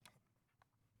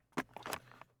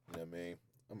what I mean?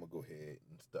 I'm gonna go ahead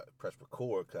and press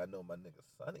record because I know my nigga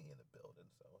Sonny in the building.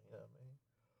 So you know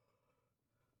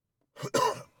what I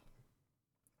mean.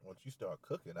 Once you start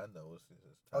cooking, I know it's time.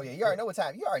 Oh yeah, you already know what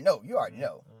time. You already know. You already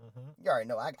know. Mm-hmm. You already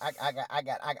know.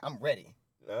 I'm ready.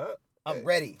 I'm hey,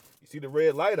 ready. You see the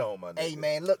red light on, my nigga? Hey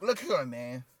man, look here,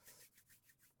 man.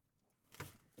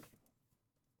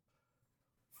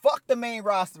 Fuck the main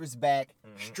roster is back.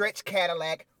 Stretch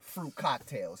Cadillac, fruit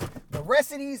cocktails. The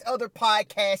rest of these other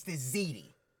podcasts is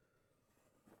ZD.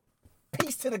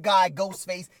 Peace to the guy,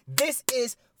 Ghostface. This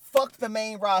is Fuck the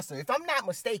Main Roster. If I'm not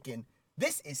mistaken,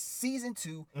 this is season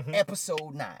 2,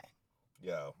 episode 9.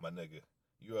 Yo, my nigga,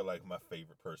 you are like my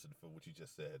favorite person for what you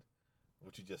just said.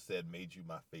 What you just said made you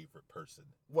my favorite person.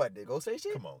 What, the Ghostface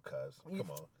shit? Come on, cuz. Come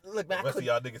on. Look, man, the rest of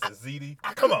y'all niggas is ZD.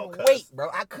 Come on, cuz. Wait, bro.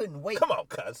 I couldn't wait. Come on,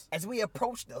 cuz. As we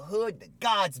approach the hood, the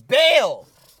God's Bell.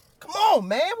 Come on,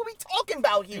 man. What we talking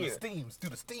about here? Do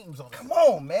the steams on it. Come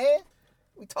on, man.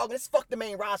 We talking, let's fuck the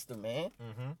main roster, man.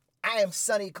 Mm-hmm. I am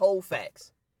Sonny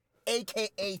Colfax,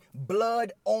 a.k.a.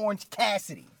 Blood Orange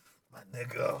Cassidy. My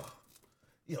nigga.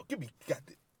 Yo, give me, got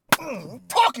the... What you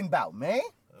talking about, man?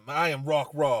 I am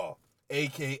Rock Raw,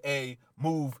 a.k.a.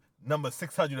 move number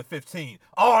 615,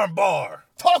 arm bar.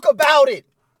 Talk about it.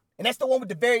 And that's the one with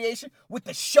the variation with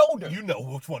the shoulder. You know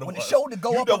which one it when was. the shoulder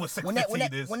go you up. Know what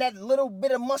 615 is. When that little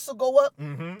bit of muscle go up.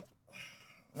 Mm-hmm.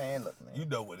 Man, look, man. You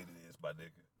know what it is, my nigga.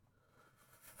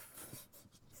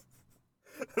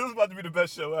 This is about to be the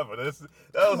best show ever.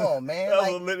 Come on, man. That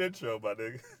was a lit intro, my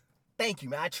nigga. Thank you,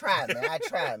 man. I tried,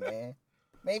 man.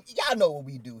 Man, y'all know what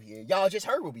we do here. Y'all just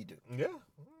heard what we do. Yeah.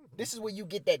 This is where you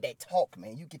get that talk,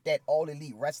 man. You get that All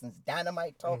Elite Wrestling's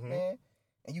Dynamite talk, man.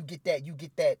 And you get that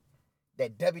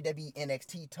WWE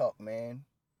NXT talk, man.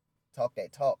 Talk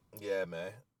that talk. Yeah,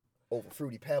 man. Over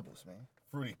Fruity Pebbles, man.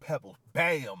 Fruity Pebbles.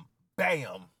 Bam.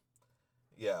 Bam.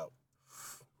 Yeah.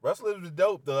 Wrestling was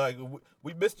dope, though. Like,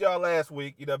 we missed y'all last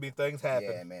week. You know what I mean? Things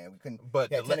happened. Yeah, man. We couldn't.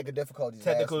 But technical difficulties.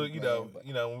 Technical, last week, you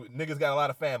man, know, niggas got a lot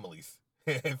of families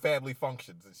and family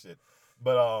functions and shit.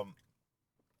 But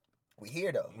we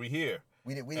here though. We here.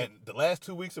 We did. And the last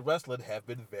 2 weeks of wrestling have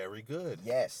been very good.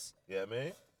 Yes. Yeah,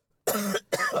 man.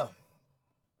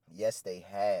 Yes, they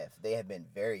have. They have been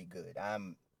very good.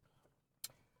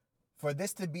 For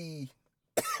this to be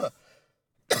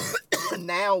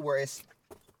now where it's,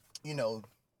 you know,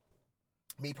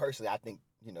 me personally, I think,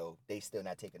 you know, they still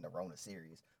not taking the Rona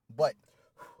serious. But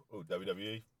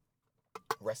WWE,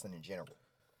 wrestling in general.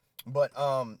 But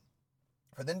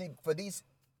for these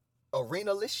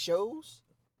arena-less shows,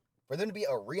 for them to be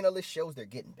arena-less shows, they're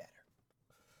getting better.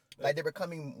 Like they're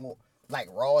becoming more, like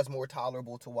Raw is more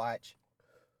tolerable to watch.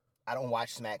 I don't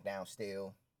watch SmackDown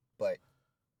still, but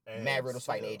Matt Riddle's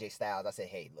fighting AJ Styles. I said,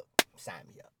 hey, look, sign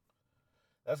me up.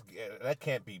 That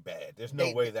can't be bad. There's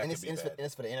no way that can be bad.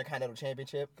 It's for the Intercontinental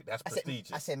Championship. That's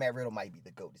prestigious. I said Matt Riddle might be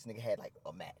the GOAT. This nigga had like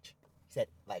a match. He's had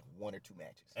like 1 or 2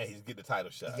 matches. And he's getting the title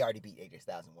shot. He already beat AJ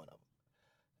Styles in one of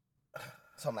them.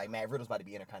 So I'm like, Matt Riddle's about to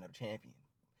be Intercontinental Champion.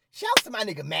 Shouts to my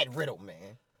nigga Matt Riddle,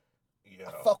 man. Yeah.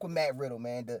 I fuck with Matt Riddle,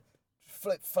 man. The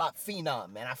flip-flop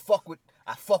phenom, man. I fuck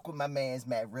with my man's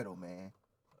Matt Riddle, man.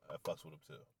 I fucks with him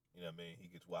too. You know what I mean? He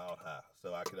gets wild high.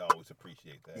 So I could always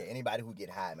appreciate that. Yeah, anybody who get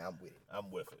high, man, I'm with it. I'm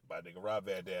with it. My nigga Rob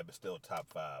Van Dam is still top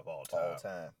 5 all time. All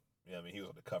time. You know what I mean? He was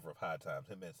on the cover of High Times,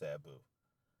 him and Sabu.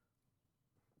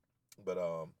 But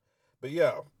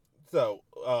yeah. So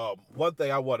one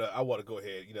thing I wanna go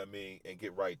ahead, you know what I mean, and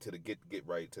get right to the get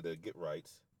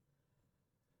rights.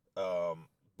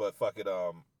 But fuck it,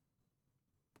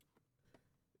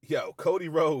 yo, Cody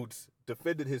Rhodes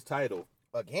defended his title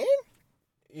again.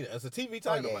 You know, it's a TV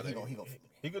title. Oh, yeah,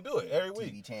 he can do it every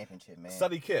week. TV championship, man.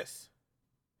 Sonny Kiss.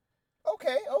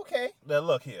 Okay. Now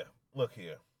look here.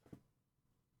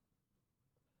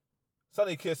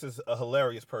 Sonny Kiss is a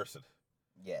hilarious person.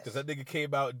 Yes. Because that nigga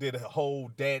came out and did a whole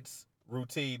dance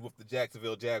routine with the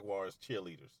Jacksonville Jaguars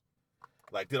cheerleaders.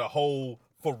 Like, did a whole,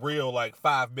 for real, like,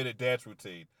 5-minute dance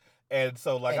routine. And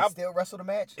so, like, I'm still wrestle the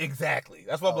match? Exactly.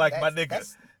 That's what I'm like, my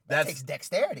nigga. That takes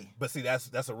dexterity. But see,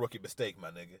 that's a rookie mistake,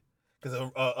 my nigga.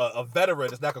 Because a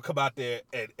veteran is not going to come out there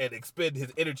and expend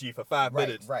his energy for 5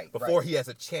 minutes before he has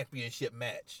a championship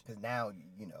match. Because now,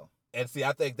 you know. And see,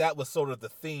 I think that was sort of the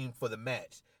theme for the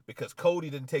match. Because Cody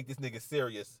didn't take this nigga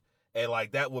serious. And,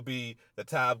 like, that would be the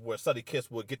time where Sonny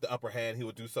Kiss would get the upper hand. He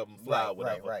would do something fly or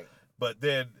whatever. Right. But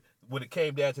then when it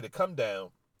came down to the come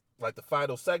down, like, the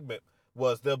final segment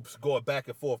was them going back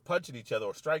and forth, punching each other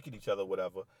or striking each other or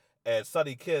whatever. And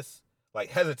Sonny Kiss, like,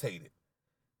 hesitated,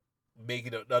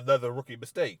 making another rookie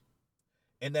mistake.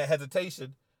 In that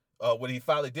hesitation, when he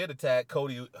finally did attack,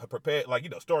 Cody had prepared, like, you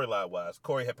know, storyline-wise,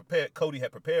 Cody had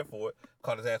prepared for it,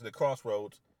 caught his ass in the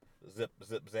crossroads, zip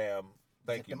zam.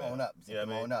 Thank you, them man. on up. You know Zip them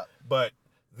what I mean? on up. But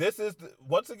this is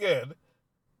once again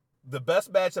the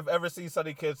best match I've ever seen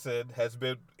Sonny Kiss in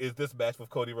is this match with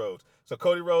Cody Rhodes. So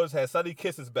Cody Rhodes has Sonny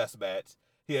Kiss's best match.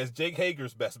 He has Jake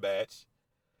Hager's best match.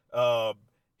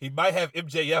 He might have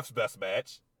MJF's best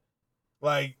match.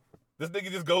 Like, this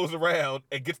nigga just goes around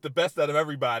and gets the best out of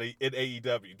everybody in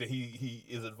AEW that he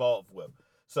is involved with.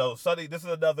 So Sonny, this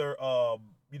is another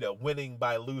winning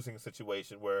by losing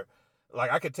situation where,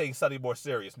 like, I could take Sonny more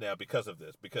serious now because of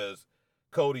this, because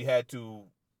Cody had to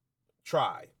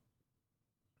try.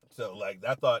 So, like,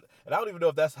 I thought, and I don't even know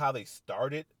if that's how they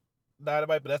started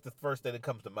Dynamite, but that's the first thing that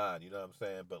comes to mind, you know what I'm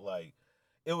saying? But, like,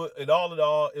 it was, in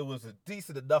all, it was a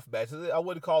decent enough match. I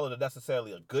wouldn't call it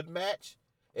necessarily a good match.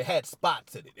 It had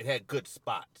spots in it. It had good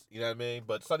spots, you know what I mean?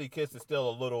 But Sonny Kiss is still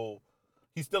a little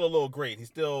green. He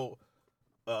still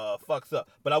fucks up.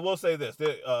 But I will say this.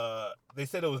 They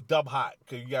said it was dumb hot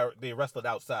because they wrestled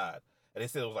outside. And they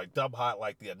said it was, like, dumb hot,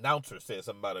 like the announcer said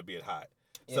something about it being hot.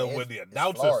 Yeah, So when the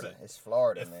announcer said it's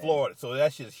Florida, it's man. Florida, so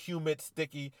that shit's humid,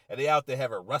 sticky, and they out there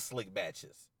having wrestling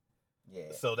matches.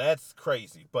 Yeah. So that's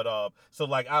crazy. But so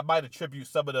like I might attribute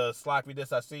some of the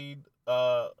sloppiness I seen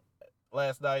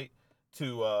last night to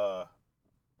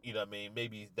you know what I mean,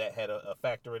 maybe that had a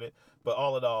factor in it. But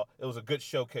all in all, it was a good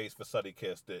showcase for Sonny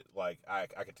Kiss that like I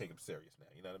could take him serious now.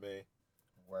 You know what I mean?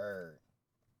 Word.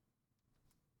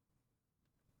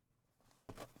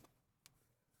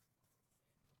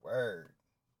 Word.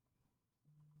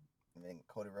 And then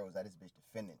Cody Rhodes at his bitch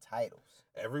defending titles.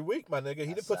 Every week, my nigga,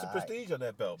 he done put some prestige on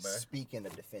that belt, man. Speaking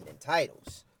of defending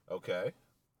titles, Okay.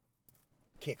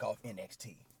 kick off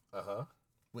NXT Uh-huh.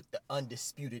 with the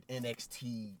undisputed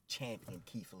NXT champion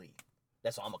Keith Lee.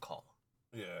 That's what I'm gonna call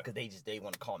him. Yeah. Because they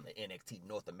want to call him the NXT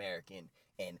North American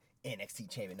and NXT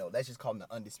champion. No, let's just call him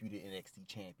the undisputed NXT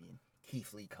champion.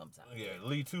 Keith Lee comes out. Yeah,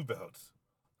 Lee 2 belts.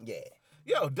 Yeah.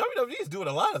 Yo, WWE's doing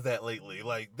a lot of that lately.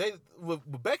 Like when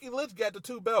Becky Lynch got the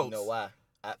 2 belts. You know why?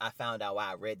 I found out why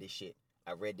I read this shit.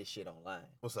 I read this shit online.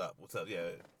 What's up?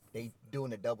 Yeah. They doing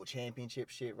the double championship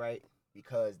shit, right?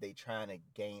 Because they trying to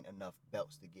gain enough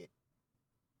belts to get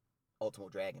Ultimo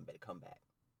Dragon better come back.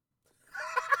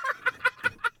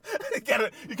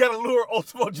 you gotta lure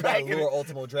Ultimo Dragon. You gotta lure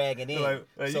Ultimo Dragon in. Like,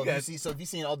 so if you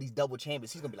seen all these double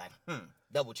champions, he's gonna be like,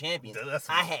 double champions. That's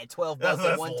I had 12 belts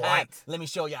at one time. light. Let me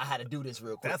show y'all how to do this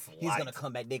real quick. That's He's light. gonna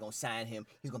come back. They gonna sign him.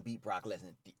 He's gonna beat Brock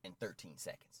Lesnar in 13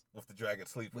 seconds With the Dragon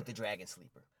Sleeper. with the Dragon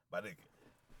Sleeper. My nigga.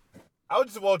 I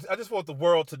just want the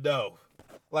world to know.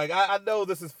 Like, I know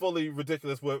this is fully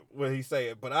ridiculous what he's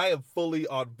saying, but I am fully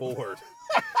on board.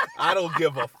 I don't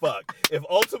give a fuck. If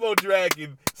Ultimo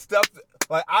Dragon stepped,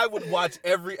 like, I would watch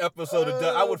every episode of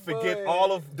I would forget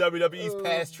all of WWE's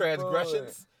past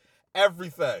transgressions.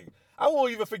 Everything. I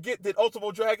won't even forget that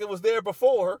Ultimo Dragon was there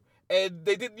before and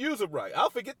they didn't use him right. I'll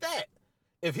forget that.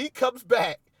 If he comes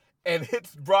back and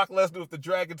hits Brock Lesnar with the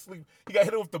Dragon Sleep, he got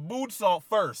hit with the moonsault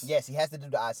first. Yes, he has to do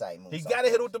the eyesight moonsault. He got to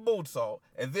hit with the moonsault,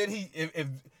 and then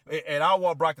and I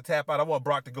want Brock to tap out. I want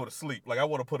Brock to go to sleep. Like, I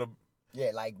want to put him.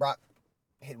 Yeah, like Brock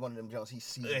hit one of them Jones. He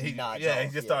He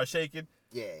just started shaking.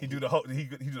 Yeah, he do the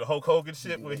Hulk Hogan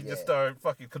shit where he just started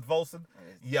fucking convulsing.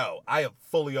 Yo, I am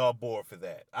fully on board for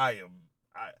that.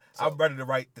 I'm ready to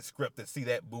write the script and see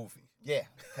that movie. Yeah,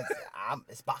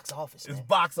 it's box office. It's man.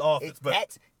 box office,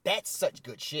 but that's such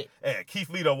good shit. Yeah, Keith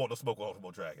Lee don't want to smoke with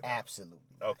Ultimo Dragon. Absolutely.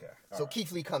 Okay. So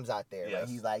Keith Lee comes out there. Yes. Right?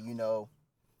 He's like,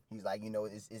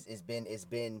 it's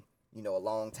been a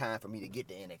long time for me to get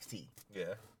to NXT.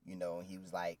 Yeah. And he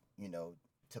was like,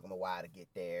 took him a while to get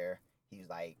there. He was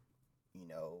like,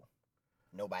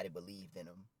 nobody believed in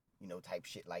him, type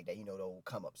shit like that. The old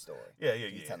come up story. Yeah.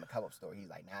 He's telling the come up story. He's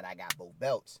like, now that I got both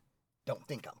belts, don't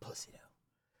think I'm pussy though.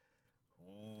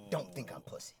 Don't think I'm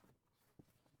pussy.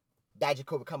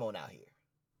 Dijakovic, come on out here.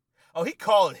 Oh, he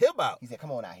called him out. He said,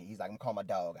 come on out here. He's like, I'm calling my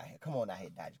dog out here. Come on out here,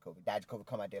 Dijakovic. Dijakovic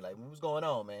come out there like, what's going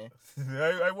on, man?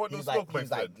 I want no smoke.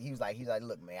 He was like,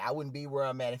 look, man, I wouldn't be where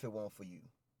I'm at if it weren't for you.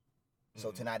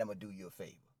 So tonight I'm gonna do you a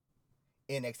favor.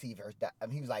 NXT versus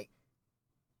he was like,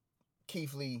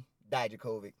 Keith Lee,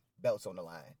 Dijakovic, belts on the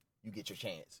line. You get your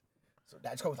chance. So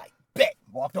Dijakovic was like, bet.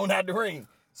 Walked on out the ring.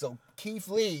 So Keith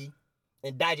Lee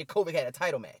and Dijakovic had a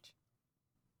title match.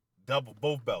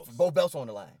 Both belts. Both belts on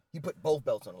the line. He put both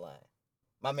belts on the line.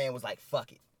 My man was like,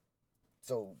 fuck it.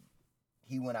 So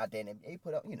he went out there and he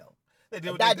put up, They did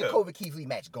the what they did. Dijakovic Keith Lee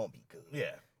match gonna be good.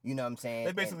 Yeah. You know what I'm saying?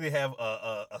 They basically have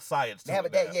a science to they have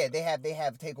it now. they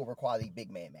have takeover quality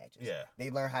big man matches. Yeah. They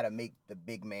learn how to make the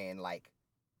big man like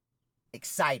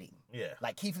exciting. Yeah.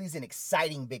 Like Keith Lee's an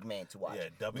exciting big man to watch. Yeah,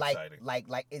 double exciting. Like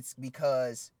it's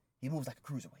because he moves like a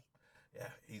cruiserweight. Yeah,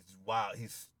 he's wild.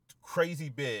 He's crazy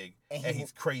big and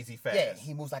he's crazy fast. Yeah,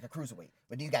 he moves like a cruiserweight.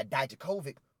 But then you got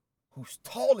Dijakovic, who's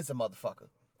tall as a motherfucker,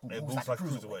 who moves like a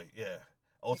cruiserweight. Yeah.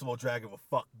 Ultimo Dragon will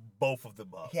fuck both of them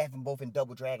up. He have them both in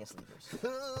double dragon sleepers.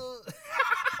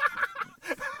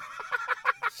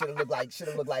 Should have looked like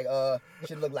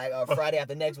Friday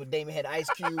After Next with Damon had Ice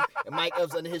Cube and Mike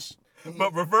Epps under his.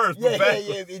 But reverse, yeah, but backwards.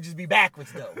 Yeah. It'd just be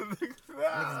backwards though.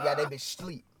 Niggas got that bitch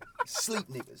sleep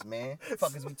niggas, man. What the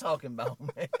fuck is we talking about,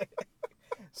 man?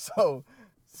 So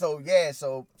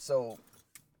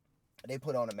they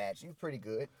put on a match. He was pretty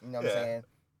good. You know what I'm saying?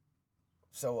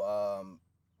 So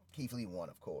Keith Lee won,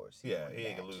 of course. He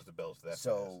ain't gonna lose the belts that fast.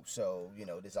 So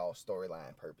this all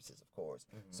storyline purposes, of course.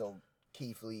 Mm-hmm. So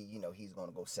Keith Lee, he's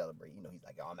gonna go celebrate. He's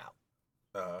like, yo, I'm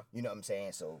out. You know what I'm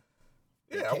saying? So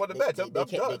I won the match. I'm done.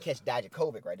 They catch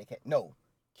Dijakovic, right?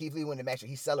 Keith Lee won the match. So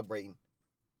he's celebrating.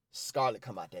 Scarlett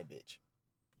come out that bitch.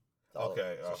 So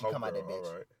she come out that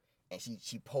bitch, right. And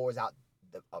she pours out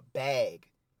a bag,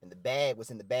 and the bag, what's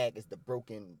in the bag is the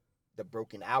broken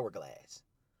hourglass.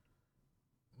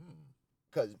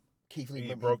 Because Keith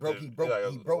Lee broke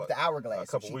the hourglass.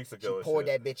 A couple weeks ago. She poured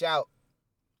that bitch out,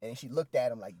 and she looked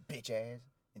at him like, bitch ass,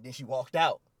 and then she walked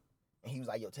out, and he was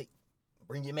like, yo,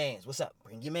 bring your mans. What's up?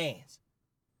 Bring your mans.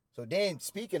 So then,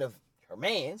 speaking of her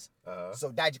mans, so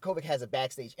Dijakovic has a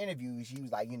backstage interview. She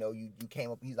was like, you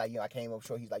came up. He's like, I came up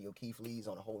short. He's like, yo, Keith Lee's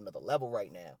on a whole nother level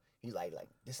right now. He's like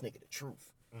this nigga the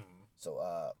truth. Mm-hmm. So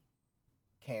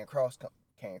Karrion Kross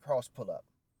pull up,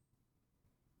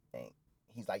 and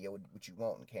he's like, yo, what you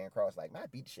want? And Karrion Kross like, man, I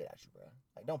beat the shit out you, bro.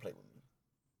 Like, don't play with me.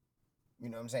 You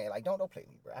know what I'm saying? Like, don't play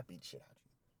with me, bro. I beat the shit out you.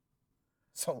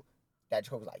 So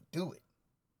Dijakovic was like, do it.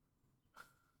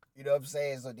 You know what I'm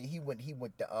saying? So then he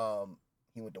went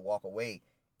to walk away,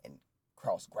 and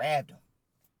Kross grabbed him.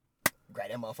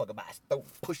 Grabbed that motherfucker by his throat,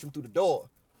 pushed him through the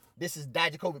door. This is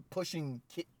Dijakovic pushing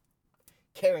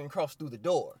Karrion Kross through the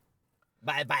door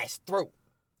by his throat.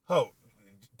 Oh,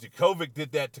 Dijakovic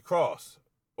did that to Kross.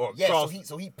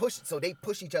 So he pushed. So they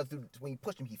push each other through. When he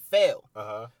pushed him, he fell.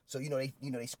 So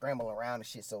they scramble around and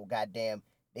shit. So goddamn,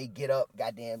 they get up.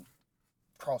 Goddamn,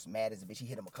 Kross mad as a bitch. He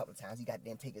hit him a couple of times. He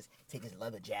goddamn take his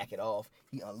leather jacket off.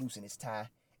 He unloosened his tie.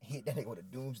 He hit that nigga with a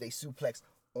doomsday suplex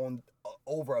on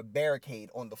over a barricade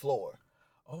on the floor.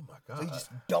 Oh my god! So he just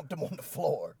dumped him on the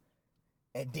floor,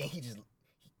 and then he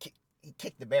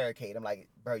kicked the barricade. I'm like,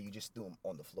 bro, you just threw him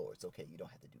on the floor. It's okay. You don't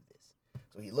have to do this.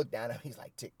 So he looked down at him. He's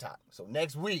like, tick-tock. So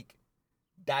next week,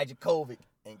 Dijakovic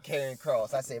and Karrion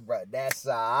Kross. I said, bro, that's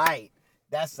all right.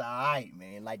 That's all right,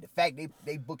 man. Like, the fact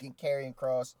they booking Karrion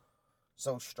Kross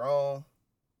so strong,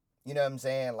 you know what I'm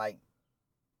saying? Like,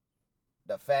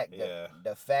 the fact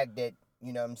that,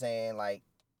 you know what I'm saying, like,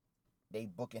 they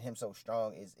booking him so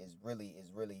strong is really,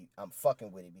 I'm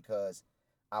fucking with it because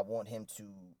I want him to,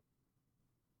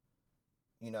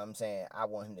 you know what I'm saying? I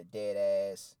want him to dead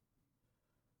ass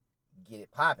get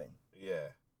it popping. Yeah.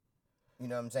 You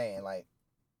know what I'm saying? Like,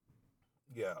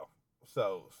 yeah.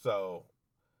 So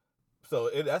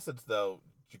in essence though,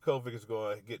 Dijakovic is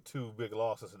going to get 2 big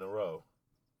losses in a row.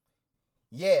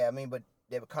 Yeah, I mean, but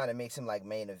that kind of makes him like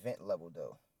main event level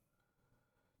though.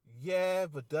 Yeah,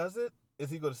 but does it? Is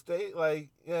he going to stay? Like,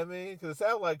 you know what I mean? Because it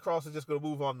sounds like Kross is just going to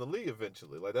move on to Lee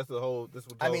eventually. Like, that's the whole.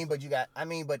 But you got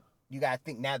to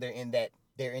think now they're in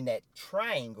that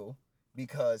triangle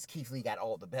because Keith Lee got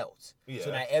all the belts. Yeah.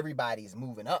 So now everybody's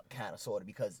moving up, kind of, sort of,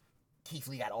 because Keith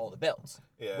Lee got all the belts.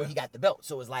 Yeah. Well, he got the belt,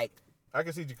 so it's like. I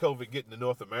can see Dijakovic getting the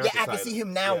North America title. Yeah, I can see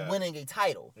him now winning a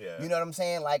title. Yeah. You know what I'm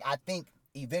saying? Like, I think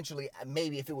eventually,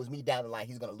 maybe if it was me down the line,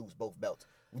 he's going to lose both belts.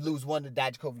 Lose one to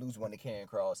Dijakovic, lose one to Karrion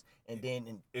Kross, and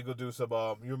then it could do some.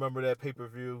 You remember that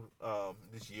pay-per-view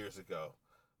this years ago,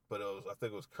 but I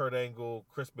think it was Kurt Angle,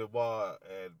 Chris Benoit,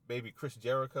 and maybe Chris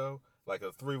Jericho, like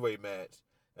a 3-way match,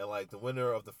 and like the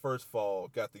winner of the first fall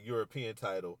got the European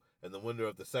title, and the winner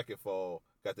of the second fall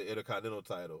got the Intercontinental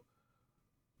title,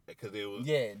 because it was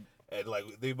and like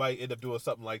they might end up doing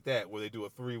something like that where they do a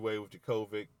 3-way with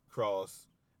Dijakovic, Kross,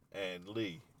 and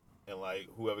Lee. And, like,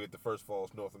 whoever gets the first fall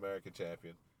is North American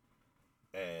champion.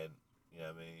 And, you know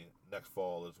what I mean, next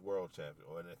fall is world champion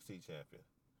or NXT champion.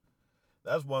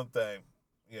 That's one thing,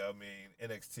 you know what I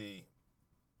mean, NXT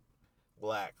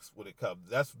lacks when it comes.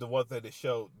 That's the one thing that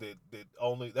showed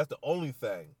that's the only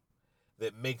thing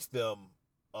that makes them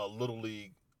a Little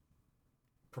League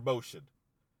promotion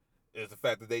is the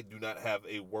fact that they do not have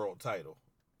a world title.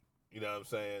 You know what I'm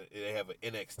saying? They have an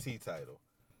NXT title.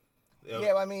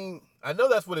 Yeah, I mean, I know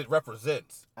that's what it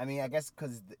represents. I mean, I guess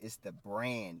because it's the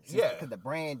brand. Yeah, because the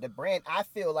brand. I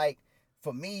feel like,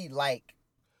 for me, like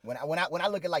when I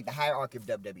look at like the hierarchy of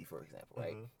WWE, for example,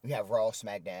 right? Mm-hmm. We have Raw,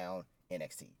 SmackDown,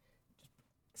 NXT.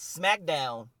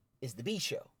 SmackDown is the B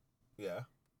show. Yeah.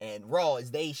 and Raw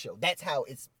is the A show. That's how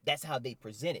they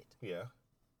present it. Yeah.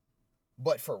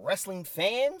 But for wrestling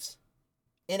fans,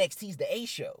 NXT's the A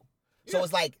show. So Yeah.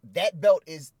 it's like that belt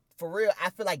is for real.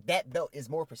 I feel like that belt is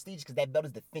more prestigious because that belt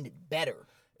is defended better.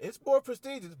 It's more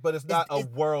prestigious, but it's not a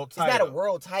world title. It's not a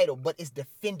world title, but it's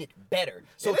defended better.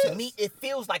 So to me, it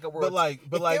feels like a world. It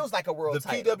feels like a world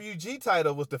title. The PWG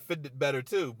title was defended better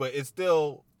too, but it's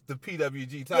still the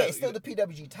PWG title. Yeah, it's still the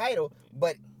PWG title,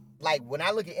 but like when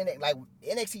I look at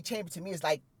NXT champion to me is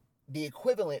like the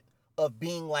equivalent of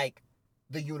being like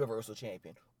the Universal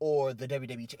champion or the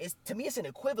WWE. To me, it's an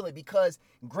equivalent because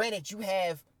granted, you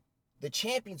have the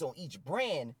champions on each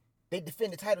brand. They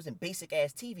defend the titles in basic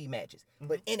ass TV matches,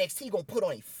 but NXT gonna put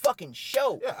on a fucking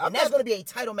show, and that's gonna be a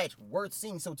title match worth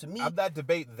seeing. So to me, I'm not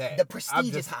debating that. The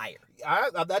prestige is higher.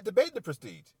 I'm not debating the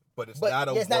prestige, but it's not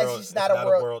a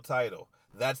world title.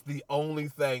 That's the only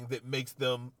thing that makes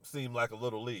them seem like a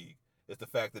little league. Is the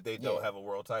fact that they don't have a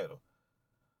world title.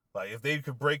 Like if they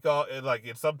could break off, like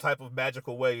in some type of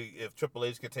magical way, if Triple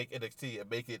H could take NXT and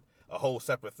make it a whole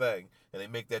separate thing, and they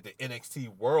make that the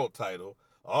NXT world title,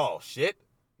 oh shit.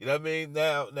 You know what I mean?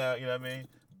 Now, you know what I mean?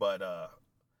 But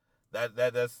that's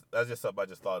just something I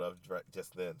just thought of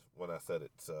just then when I said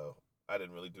it. So I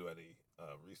didn't really do any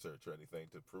research or anything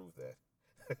to prove that.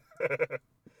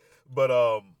 But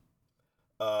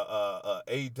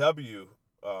AEW,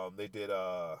 they did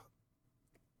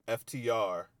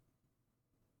FTR,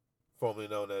 formerly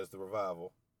known as the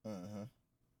Revival, and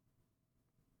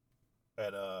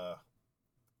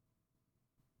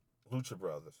Lucha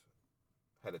Brothers.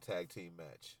 Had a tag team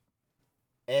match.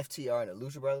 FTR and the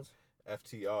Lucha Brothers?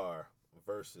 FTR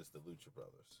versus the Lucha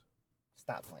Brothers.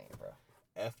 Stop playing, bro.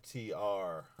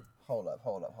 FTR. Hold up,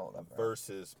 bro.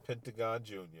 Versus Pentagon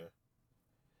Jr.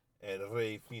 and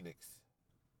Rey Fenix.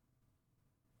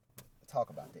 Talk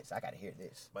about this. I gotta hear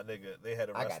this. My nigga, they had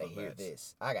a wrestling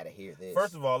match. I gotta hear this.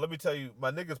 First of all, let me tell you,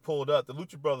 my niggas pulled up. The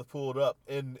Lucha Brothers pulled up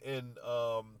in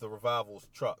the Revival's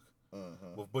truck.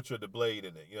 With Butcher the Blade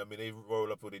in it. You know what I mean? They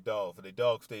rolled up with their dogs. And their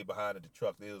dogs stayed behind in the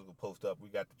truck. They was going to post up. We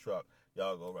got the truck.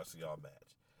 Y'all go wrestle y'all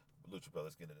match. Lucha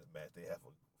Brothers get in the match. They have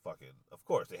a fucking... Of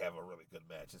course, they have a really good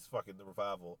match. It's fucking the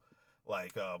Revival.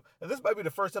 Like, and this might be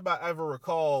the first time I ever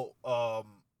recall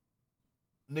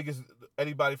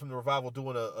anybody from the Revival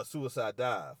doing a suicide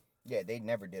dive. Yeah, they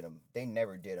never did them. They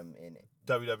never did them in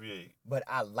WWE. But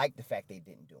I like the fact they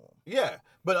didn't do them. Yeah,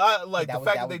 but I like the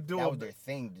fact that they do them. That was their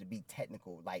thing, to be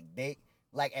technical. Like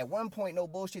at one point, no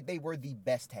bullshit, they were the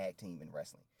best tag team in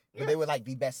wrestling. But they were like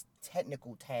the best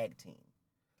technical tag team.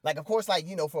 Like, of course, like,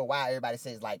 you know, for a while everybody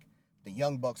says like the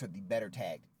Young Bucks are the better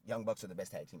tag. Young Bucks are the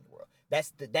best tag team in the world.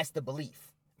 That's the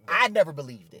belief. Yeah. I never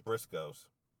believed it. Briscoes.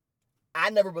 I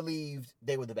never believed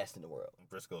they were the best in the world.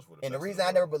 Briscoes were the best. And the reason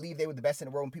I never believed they were the best in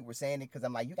the world when people were saying it, because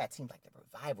I'm like, you got teams like the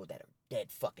Revival that are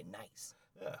dead fucking nice.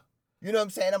 Yeah. You know what I'm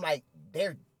saying? I'm like,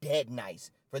 they're dead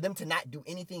nice. For them to not do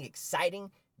anything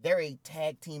exciting, they're a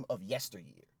tag team of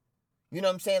yesteryear. You know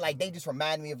what I'm saying? Like, they just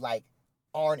remind me of like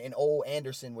Arn and Ole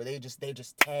Anderson, where they're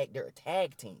a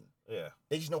tag team. Yeah.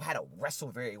 They just know how to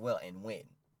wrestle very well and win.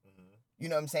 You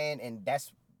know what I'm saying? And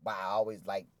that's why I always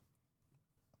like.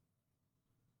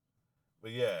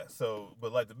 But yeah,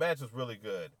 but like the match was really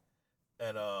good.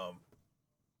 And who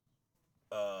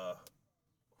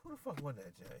the fuck won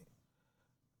that, Jay?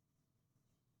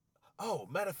 Oh,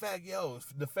 matter of fact,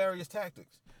 Nefarious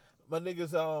Tactics. My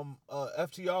niggas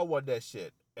FTR won that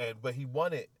shit. But he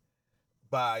won it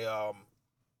by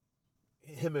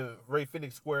him and Rey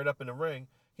Fenix squared up in the ring.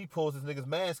 He pulls his nigga's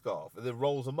mask off and then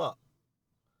rolls him up.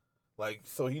 Like,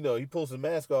 so he pulls his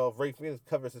mask off, Rey Fenix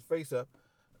covers his face up.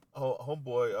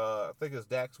 Homeboy, I think it's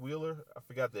Dax Wheeler. I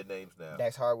forgot their names now.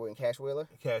 Dax Harwood and Cash Wheeler?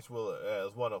 Cash Wheeler, yeah,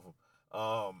 it's one of them.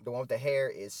 The one with the hair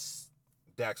is...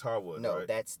 Dax Harwood, no, right?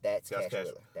 that's Cash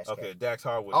Wheeler. That's okay, Cash. Dax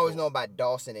Harwood. I always know about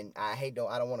Dawson, and I don't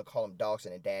want to call him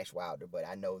Dawson and Dash Wilder, but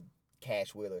I know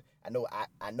Cash Wheeler. I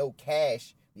know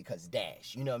Cash because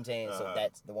Dash. You know what I'm saying? So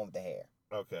that's the one with the hair.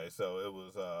 Okay, so it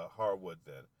was Harwood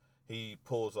then. He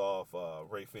pulls off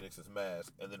Rey Fenix's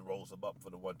mask and then rolls him up for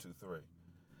the 1, 2, 3.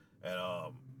 And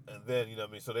then, you know what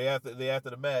I mean? So they after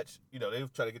the match, you know, they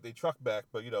try to get their truck back,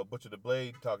 but, you know, Butcher the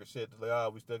Blade talking shit. They're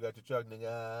like, we still got your truck,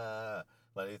 nigga.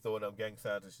 Like, they throwing up gang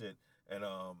signs and shit. And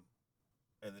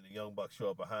then the Young Bucks show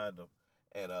up behind them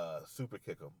and super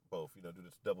kick them both. You know, do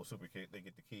this double super kick. They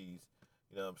get the keys.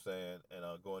 You know what I'm saying?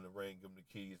 And go in the ring, give them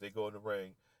the keys. They go in the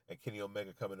ring, and Kenny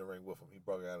Omega come in the ring with him. He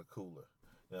brought out a cooler.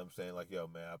 You know what I'm saying? Like, yo,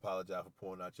 man, I apologize for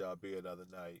pouring out y'all beer the other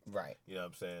night. Right. You know what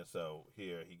I'm saying? So,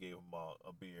 here, he gave him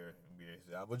a beer. He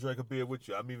said, I'm going to drink a beer with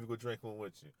you. I'm even going to drink one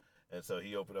with you. And so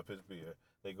he opened up his beer.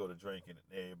 They go to drinking,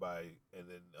 and everybody, and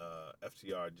then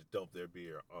FTR just dumped their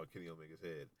beer on Kenny Omega's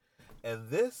head. And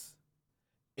this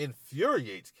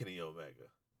infuriates Kenny Omega.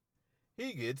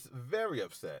 He gets very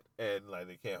upset, and like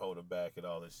they can't hold him back and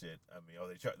all this shit. I mean, or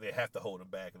they have to hold him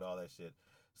back and all that shit.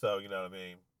 So you know what I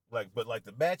mean. But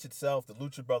the match itself, the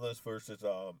Lucha Brothers versus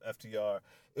FTR,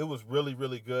 it was really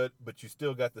really good. But you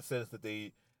still got the sense that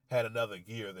they had another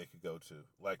gear they could go to.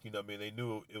 Like you know what I mean. They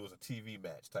knew it was a TV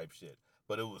match type shit,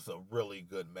 but it was a really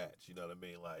good match. You know what I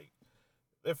mean. Like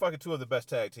they're fucking two of the best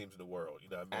tag teams in the world. You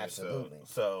know what I mean. Absolutely.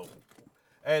 So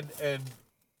and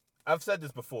I've said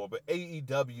this before, but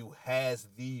AEW has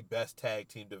the best tag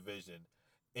team division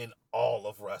in all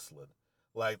of wrestling.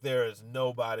 Like, there is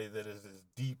nobody that is as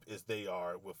deep as they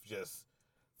are with just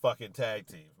fucking tag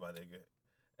teams, my nigga.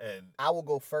 And I will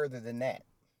go further than that.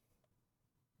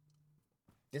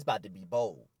 This about to be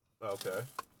bold. okay.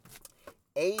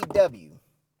 AEW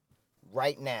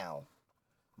right now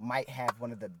might have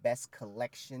one of the best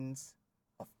collections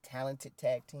of talented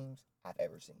tag teams I've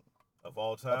ever seen. Of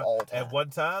all time? Of all time. At one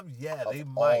time? Yeah, Of they all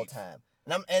might. time.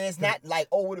 And it's not like,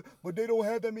 oh, but they don't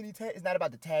have that many tag. It's not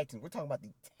about the tag teams. We're talking about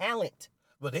the talent.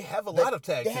 But they have a lot of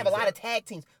tag teams. They have a lot of tag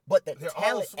teams, but the They're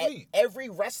talent, all sweet. every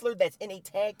wrestler that's in a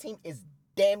tag team is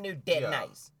damn near dead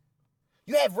nice.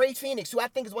 You have Ray Phoenix, who I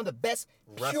think is one of the best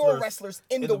pure wrestlers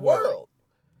in the world.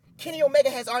 Kenny Omega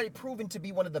has already proven to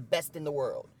be one of the best in the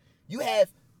world. You have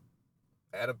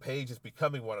Adam Page is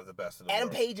becoming one of the best in the world.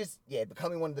 Adam Page is,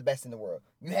 becoming one of the best in the world.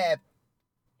 You have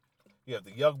the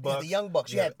Young Bucks. The Young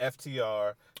Bucks. You have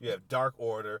FTR. You have Dark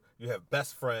Order. You have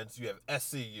Best Friends. You have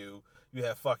SCU. You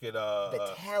have fucking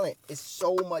the talent is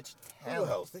so much talent.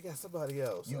 Who else? They got somebody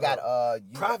else. You got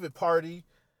Private Party.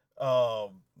 Yeah,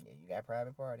 you got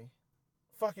Private Party.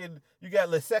 Fucking, you got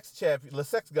Les Sex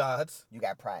Gods. You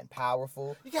got Pride and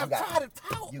Powerful. You got Pride and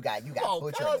Power. You got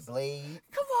Butcher and the Blade.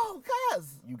 Come on,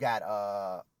 guys. You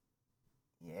got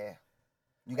yeah.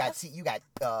 You got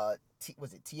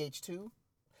was it TH2?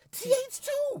 TH2.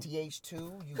 TH2.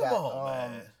 You Come got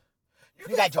on, man.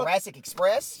 You got Jurassic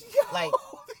Express. Yo, Like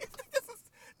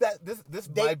this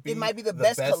might be it might be the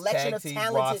best collection of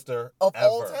talent roster of ever,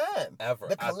 all time. Ever.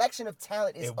 The collection of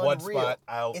talent is in unreal. one spot.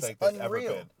 I don't think there's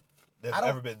unreal.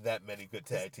 ever been that many good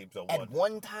tag teams on At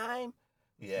one time.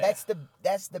 Yeah. That's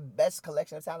the best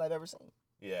collection of talent I've ever seen.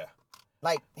 Yeah.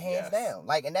 Like hands down.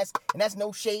 Like and that's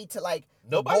no shade to like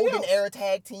nobody the golden else. era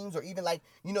tag teams or even like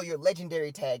your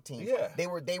legendary tag teams. Yeah. They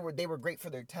were great for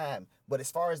their time. But as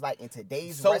far as like in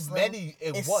today's so wrestling, many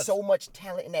it's so much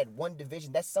talent in that one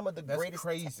division. That's some of the greatest.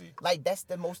 Crazy. Like that's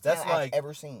the most talent I've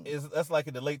ever seen. That's like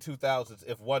in the late 2000s.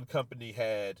 If one company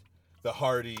had the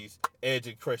Hardys, Edge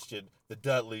and Christian, the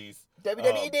Dudleys.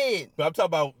 WWE did. But I'm talking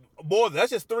about more.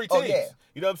 That's just 3 teams. Oh, yeah.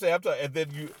 You know what I'm saying? I'm talking, and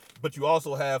then but you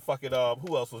also have fucking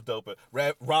who else was dope?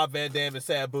 Rob Van Dam and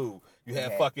Sabu. You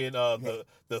have fucking the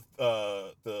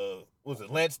what was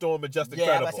it, Lance Storm and Justin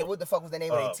Credible. Yeah, I said, what the fuck was the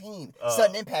name of their team?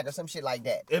 Sudden Impact or some shit like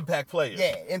that. Impact Players.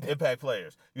 Yeah, Impact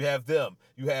Players. You have them.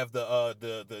 You have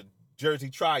the Jersey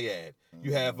Triad.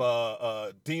 You have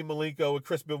Dean Malenko and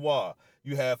Chris Benoit.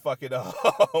 You have fucking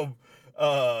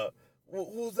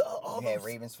who's the you had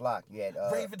Raven's Flock. You had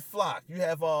Raven Flock. You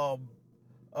have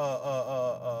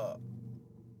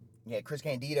yeah, Chris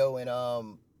Candido and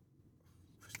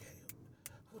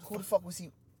who the fuck was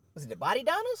he? Was it the Body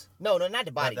Donnas? No, not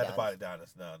the Body not Donnas. the Body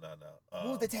Donnas. No. Who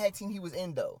was the tag team he was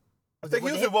in though? I think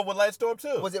he was in one with Lance Storm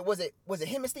too. Was it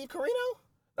him and Steve Corino?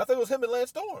 I think it was him and Lance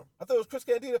Storm. I thought it was Chris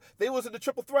Candido. They was in the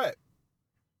Triple Threat.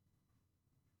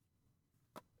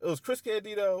 It was Chris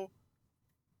Candido,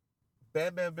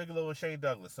 Bam Bam Bigelow, and Shane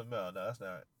Douglas. No, that's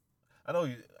not. I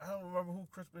don't remember who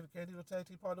Chris Candido tag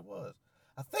team partner was.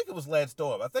 I think it was Lance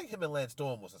Storm. I think him and Lance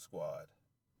Storm was a squad.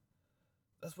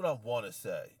 That's what I want to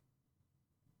say.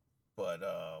 But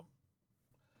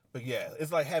yeah,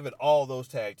 it's like having all those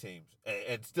tag teams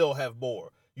and still have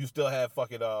more. You still have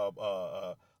fucking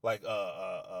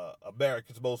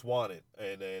America's Most Wanted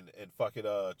and fucking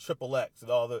Triple X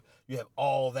and all the. You have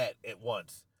all that at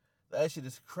once. That shit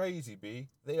is crazy, B.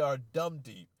 They are dumb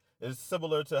deep. It's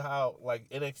similar to how like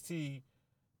NXT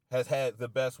has had the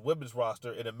best women's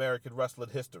roster in American wrestling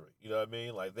history. You know what I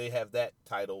mean? Like they have that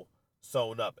title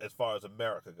sewn up as far as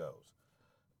America goes.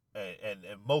 And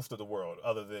most of the world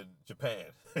other than Japan.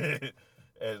 And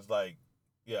it's like,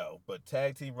 but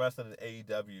tag team wrestling in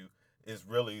AEW is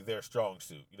really their strong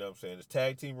suit. You know what I'm saying? It's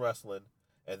tag team wrestling,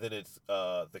 and then it's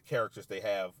the characters they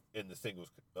have in the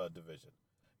singles division.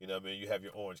 You know what I mean? You have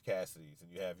your Orange Cassidys, and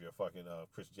you have your fucking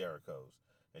Chris Jerichos,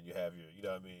 and you have your, you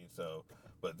know what I mean? So,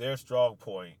 but their strong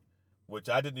point, which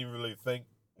I didn't even really think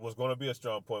was going to be a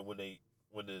strong point when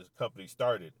the company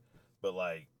started, but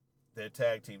like their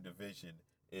tag team division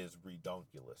is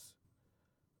redonkulous.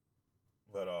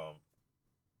 But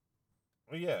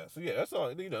yeah, so yeah, that's all.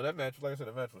 You know, that match, like I said,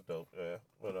 the match was dope. Yeah,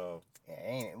 but Yeah,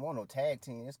 it wasn't no tag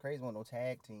team. It's crazy. Wasn't no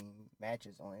tag team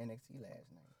matches on NXT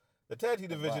last night. the tag team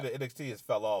division of NXT has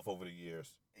fell off over the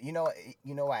years. You know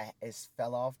why it's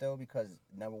fell off though? Because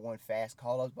number one, fast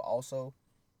call-ups, but also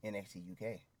NXT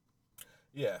UK.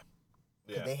 Yeah,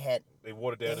 yeah. They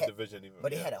watered down the division even.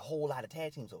 But they had a whole lot of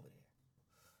tag teams over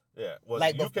there. Yeah, well,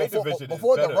 like the UK division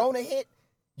before is the Rona hit,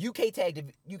 UK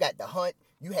tag. You got the Hunt.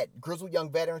 You had Grizzled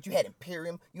Young Veterans. You had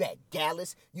Imperium. You had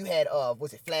Gallus. You had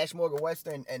was it Flash Morgan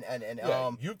Western and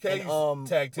UK's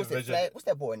tag team division. What's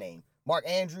that boy name? Mark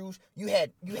Andrews. You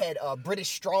had British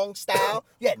Strong Style.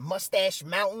 You had Mustache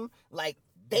Mountain. Like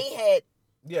they had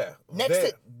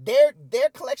to their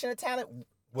collection of talent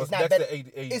was not next better. to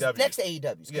AEW. It's next to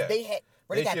AEW's because they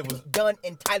got Pete Dunne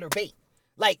and Tyler Bate.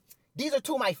 Like these are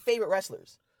two of my favorite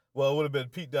wrestlers. Well, it would have been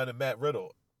Pete Dunne and Matt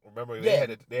Riddle. Remember they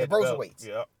had the Broserweights.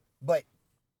 Yeah, but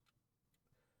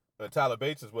Tyler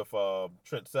Bates is with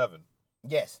Trent Seven.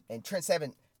 Yes, and Trent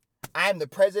Seven. I'm the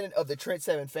president of the Trent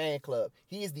Seven fan club.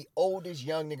 He is the oldest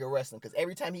young nigga wrestling because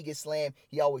every time he gets slammed,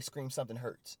 he always screams something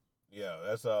hurts. Yeah,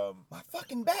 that's my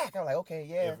fucking back. I'm like, okay,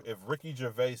 yeah. If Ricky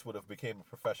Gervais would have became a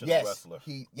professional wrestler,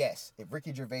 if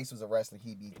Ricky Gervais was a wrestler,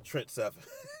 he'd be Trent Seven.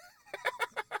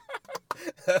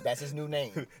 That's his new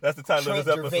name. That's the title of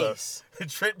this episode. Gervais.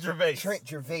 Trent Gervais. Trent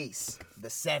Gervais, the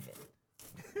Seven.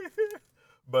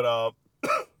 But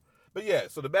but yeah,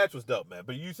 so the match was dope, man.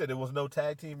 But you said there was no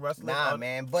tag team wrestling. Nah,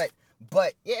 man. But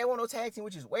yeah, it wasn't no tag team,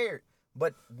 which is weird.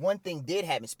 But one thing did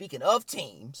happen. Speaking of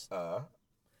teams,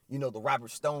 you know the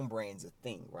Robert Stone brand's a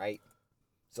thing, right?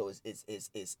 So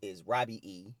it's Robbie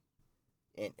E.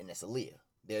 and that's Aaliyah.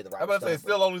 They're the Robert I'm about to say Stone it's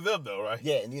still only them though, right?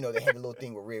 Yeah, and you know they had a little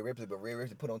thing with Rhea Ripley, but Rhea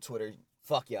Ripley put on Twitter,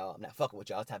 "Fuck y'all, I'm not fucking with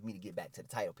y'all. It's time for me to get back to the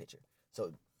title picture."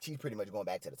 So she's pretty much going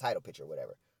back to the title picture or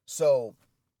whatever. So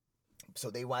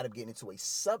they wind up getting into a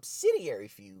subsidiary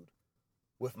feud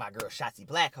with my girl Shotzi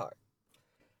Blackheart.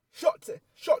 Shotzi.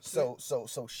 So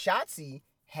Shotzi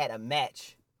had a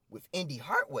match with Indy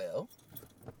Hartwell.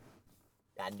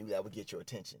 I knew that would get your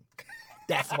attention.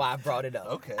 That's why I brought it up.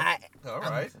 Okay. All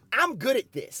right. I'm good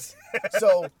at this.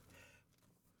 So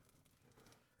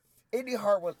Indy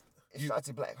Hartwell is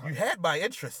Shotzi Blackheart. You had my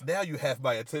interest. Now you have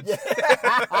my attention.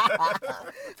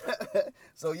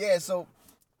 So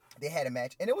they had a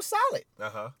match and it was solid.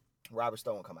 Robert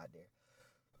Stone come out there.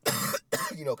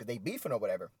 You know, because they beefing or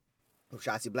whatever with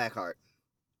Shotzi Blackheart.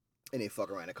 And they fuck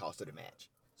around and cost her the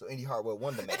match. So Indy Hartwell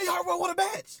won the match. Indy Hartwell won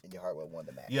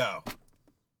the match. Yo.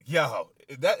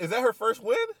 Is that her first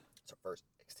win? It's her first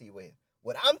NXT win.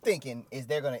 What I'm thinking is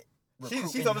they're gonna recruit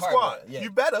she's Indy on the Hartwell. squad. Yeah.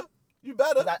 You better.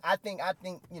 I think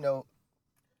you know,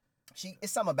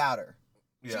 it's something about her.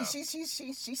 Yeah.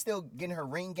 She's still getting her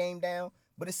ring game down,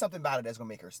 but it's something about her that's gonna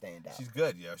make her stand out. She's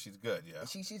good, yo. She's good, yo.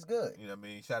 She's good. You know what I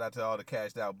mean? Shout out to all the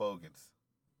cashed out bogans.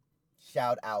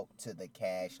 Shout out to the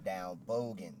cash down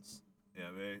bogans.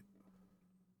 Yeah, man.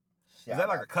 Is that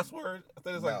like a cuss word? I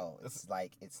think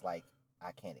it's like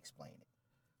I can't explain it.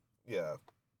 Yeah.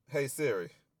 Hey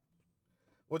Siri,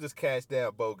 what does cash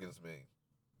down bogans mean?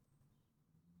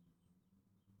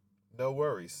 No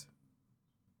worries.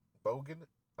 Bogan?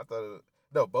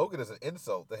 Bogan is an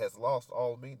insult that has lost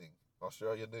all meaning.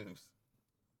 Australia news.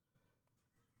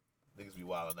 Niggas be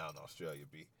wilding out in Australia,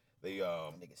 B. They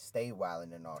niggas stay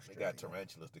wilding in Australia. They got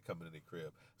tarantulas that come into their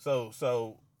crib. So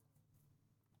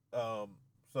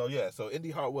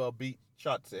Indy Hartwell beat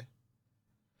Shotzi.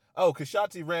 Oh, cause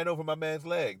Shotzi ran over my man's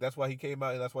leg. That's why he came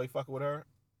out and that's why he fucking with her.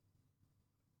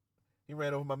 He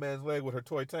ran over my man's leg with her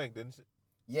toy tank, didn't she?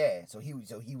 Yeah,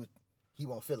 he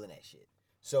won't feel in that shit.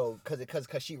 So cause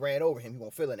she ran over him, he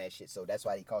won't feel in that shit. So that's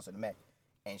why he cost her the match.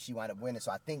 And she wound up winning.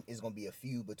 So I think it's gonna be a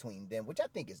feud between them, which I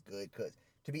think is good, cause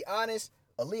to be honest,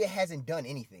 Aaliyah hasn't done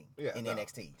anything in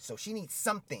NXT. So she needs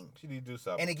something. She needs to do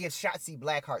something. And it gives Shotzi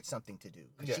Blackheart something to do.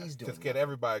 Because she's doing it. Just get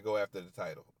everybody go after the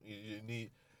title. You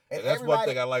need and that's one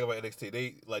thing I like about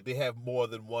NXT. They have more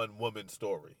than one woman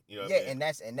story. You know what I mean?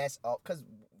 and that's all because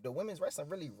the women's wrestling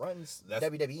really runs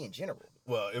WWE in general.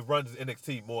 Well, it runs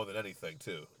NXT more than anything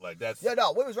too.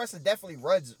 Women's wrestling definitely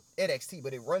runs NXT,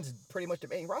 but it runs pretty much the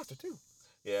main roster too.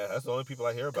 Yeah, that's the only people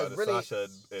I hear about is really, Sasha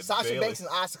Bailey. Banks and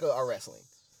Asuka are wrestling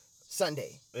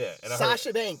Sunday. Yeah, and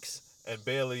Sasha Banks and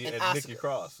Bailey and Nikki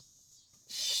Cross.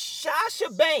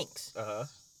 Sasha Banks.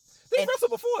 They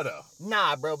wrestled before though.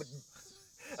 Nah, bro. But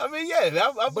I mean,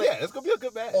 it's gonna be a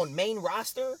good match on main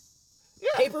roster.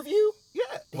 Yeah, pay-per-view. Yeah.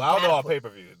 Well, I don't know on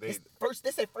pay-per-view. This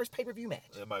is their first pay-per-view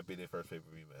match. It might be their first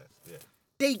pay-per-view match. Yeah.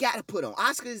 They gotta put on.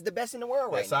 Asuka is the best in the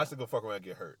world right now. Sasha gonna fuck around and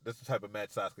get hurt. This is the type of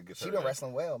match Sasha gets hurt. She been at.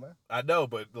 wrestling well, man. I know,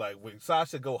 but like when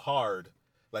Sasha go hard,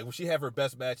 like when she have her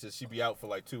best matches, she be out for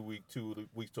like 2 weeks to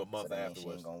a month So that means afterwards.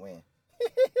 she ain't gonna win.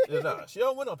 Nah, she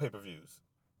don't win on pay-per-views.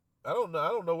 I don't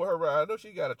know what her. I know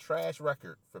she got a trash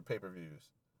record for pay-per-views.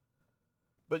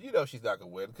 But you know she's not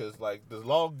gonna win because like the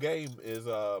long game is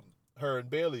her and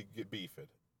Bayley get beefing,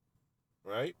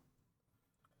 right?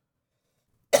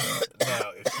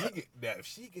 Now if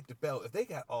she get the belt, if they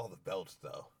got all the belts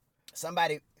though.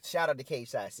 Somebody shout out to Cage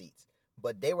Side Seats,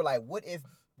 but they were like, what if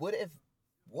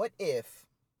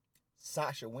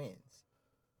Sasha wins?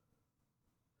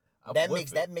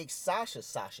 That makes Sasha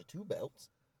 2 belts.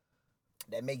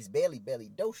 That makes Bayley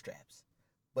those straps.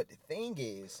 But the thing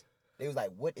is, they was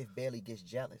like, what if Bayley gets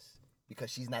jealous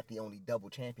because she's not the only double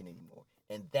champion anymore,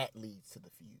 and that leads to the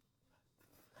feud.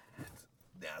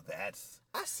 Now that's.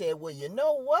 I said, well, you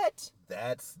know what?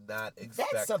 That's not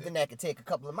expected. That's something that could take a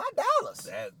couple of my dollars.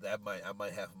 I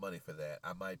might have money for that.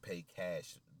 I might pay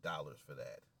cash dollars for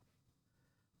that.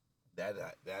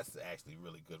 That's actually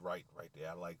really good right there.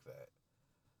 I like that.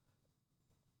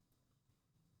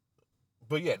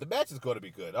 But yeah, the match is going to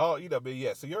be good. Oh, you know, but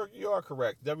yeah. So you are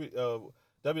correct.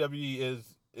 WWE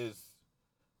is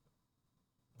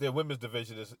their women's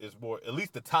division is more, at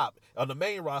least the top on the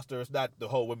main roster. It's not the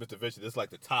whole women's division. It's like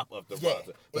the top of the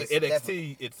roster. But NXT,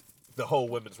 definitely. It's the whole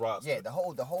women's roster. Yeah, the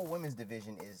whole women's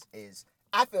division is.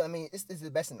 I feel. I mean, it's the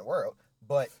best in the world.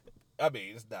 But I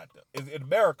mean, it's not. It's in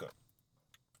America.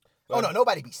 Like, no,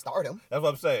 nobody beat Stardom. That's what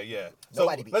I'm saying. Yeah. So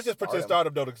let's just pretend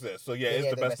Stardom don't exist. So yeah, it's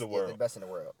the best in the world. It's the best in the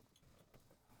world.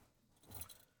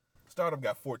 Stardom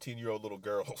got 14-year-old little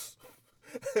girls.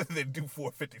 They do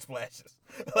 450 splashes.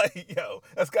 Like, yo,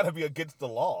 that's got to be against the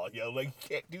law. Yo, like, you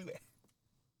can't do that.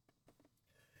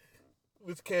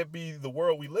 This can't be the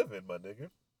world we live in, my nigga.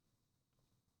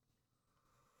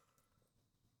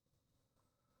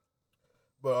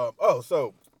 But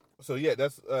so yeah,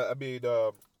 that's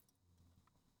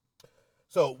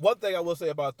so one thing I will say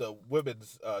about the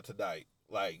women's tonight,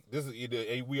 like this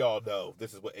is we all know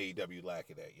this is what AEW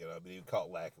lacking at. You know, what I mean, you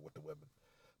caught lacking with the women,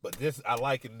 but I'm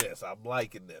liking this.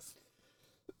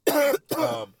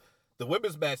 The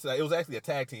women's match tonight, it was actually a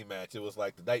tag team match. It was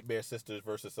like the Nightmare Sisters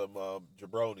versus some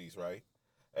jabronis, right?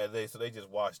 And they just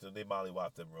watched them. They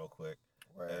mollywopped them real quick.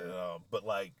 Right. And, but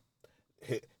like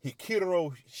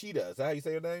Hikaru Shida, is that how you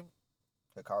say her name?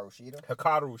 Hikaru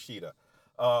Shida.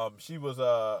 She was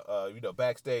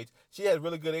backstage. She had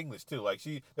really good English too. Like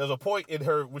there was a point in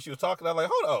her when she was talking. I'm like,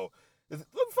 hold on, let me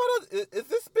find out. Is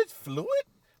this bitch fluent?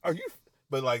 Are you?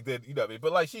 But like then you know what I mean.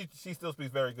 But like she still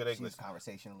speaks very good English. She's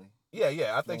conversationally.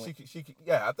 Yeah. I think she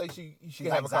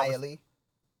can have a Xia Li.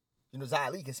 You know,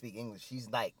 Xia Li can speak English. She's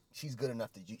good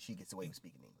enough that she gets away with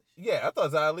speaking English. Yeah, I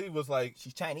thought Xia Li was like.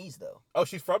 She's Chinese though. Oh,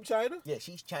 she's from China? Yeah,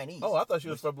 she's Chinese. Oh, I thought she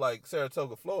was from like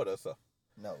Saratoga, Florida or something.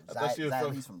 No, Xia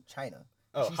Li's from China.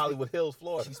 Oh, Hollywood Hills,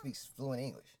 Florida. She speaks fluent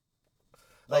English.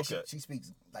 Like okay. she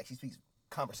speaks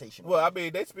conversation. Well, I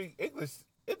mean, they speak English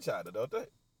in China, don't they?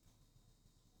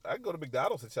 I can go to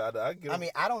McDonald's in China.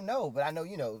 I don't know, but I know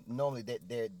normally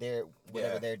their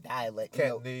whatever their dialect,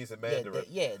 Cantonese and Mandarin.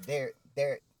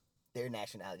 Their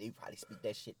nationality, they probably speak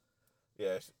that shit.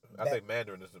 Yeah, I think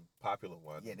Mandarin is a popular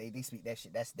one. Yeah, they speak that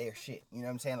shit. That's their shit. You know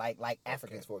what I'm saying? Like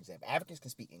Africans, for example. Africans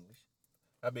can speak English.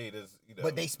 I mean,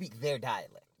 but they speak their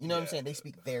dialect. You know what I'm saying? They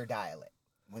speak their dialect.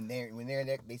 When they're in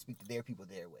there, they speak to their people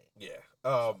their way. Yeah.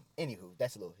 Anywho,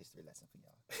 that's a little history lesson for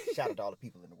y'all. Shout out to all the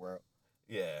people in the world.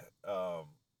 Yeah.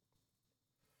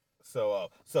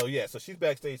 So she's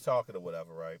backstage talking or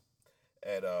whatever, right?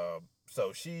 And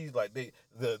so she's like the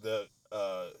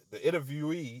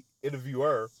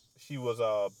interviewer, she was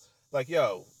like,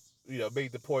 yo,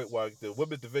 made the point where the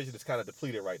women's division is kind of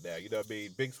depleted right now. You know what I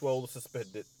mean? Big Swole is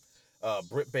suspended.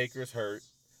 Britt Baker's hurt.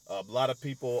 A lot of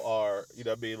people are, you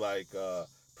know what I mean, like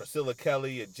Priscilla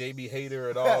Kelly and Jamie Hayter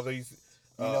and all these.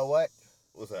 You know what?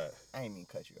 What's that? I ain't mean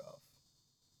to cut you off.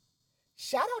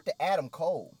 Shout out to Adam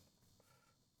Cole.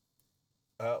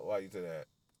 Why you say that?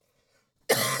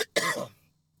 I'm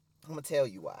going to tell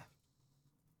you why.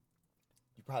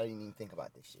 You probably didn't even think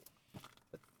about this shit.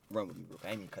 But run with me real quick.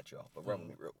 I ain't mean to cut you off, but run with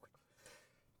me real quick.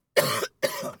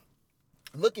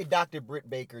 Look at Dr. Britt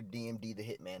Baker, DMD, the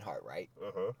Hitman Hart, right?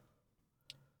 Uh-huh.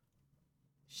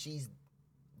 She's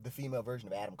the female version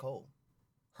of Adam Cole.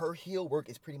 Her heel work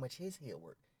is pretty much his heel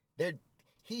work.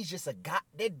 He's just a guy.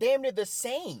 They're damn near the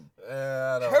same.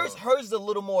 Hers is a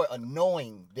little more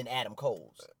annoying than Adam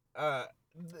Cole's.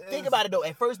 Think about it though.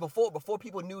 At first, before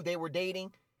people knew they were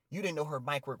dating, you didn't know her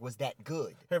mic work was that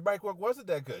good. Her mic work wasn't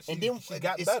that good. She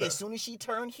got better. As soon as she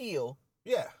turned heel,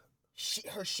 yeah,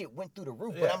 her shit went through the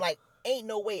roof. Yeah. But I'm like, Ain't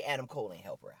no way Adam Cole ain't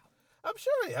help her out. I'm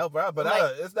sure he helped her out, but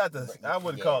Like, it's not the. I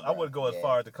wouldn't I wouldn't go as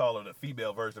far as to call her the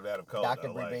female version of Adam Cole. Dr.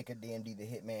 Though. Britt Like, Baker, DMD, the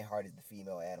Hitman Hart is the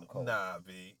female Adam Cole. Nah,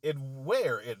 B. In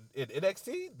where? In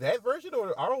NXT? That version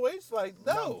or ROH? Like,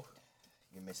 no.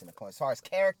 You're missing the point. As far as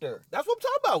character. That's what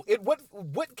I'm talking about.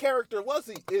 What character was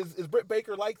he? Is Britt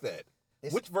Baker like that?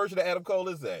 Which version of Adam Cole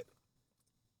is that?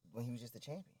 When he was just a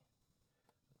champion.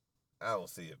 I don't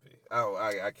see it, B.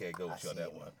 I can't go with you on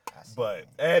that one. But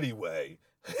man. anyway,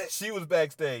 she was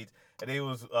backstage and they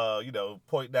was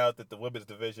pointing out that the women's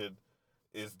division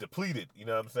is depleted. You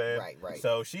know what I'm saying? Right.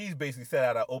 So she's basically set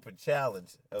out an open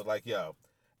challenge. I was like, yo,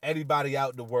 anybody out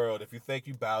in the world, if you think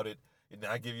you bout it, and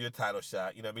I give you a title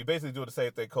shot. You know what I mean? Basically doing the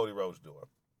same thing Cody Rhodes doing.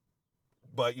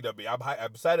 But you know what I mean?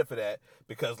 I'm excited for that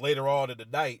because later on in the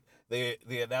night they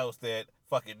announced that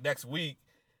fucking next week,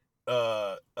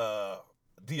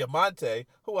 Diamante,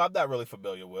 who I'm not really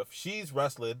familiar with, she's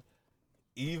wrestling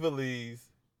Ivelisse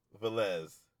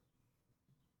Velez.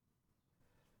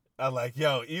 I'm like,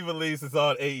 yo, Ivelisse is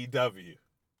on AEW.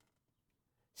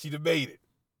 She done made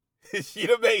it. She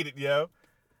done made it, yo.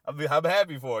 I mean, I'm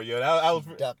happy for you. I was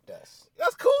ducked us.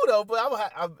 That's cool though, but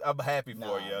I'm happy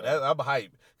for you. I'm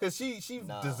hyped because she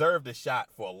deserved a shot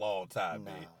for a long time,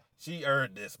 man. She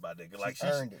earned this, my nigga. Like she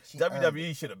earned it.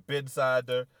 WWE should have been signed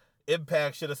her.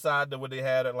 Impact should have signed her when they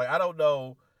had her. Like I don't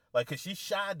know, like cause she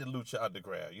shined in Lucha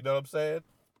Underground. You know what I'm saying?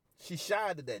 She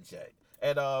shined in that jank,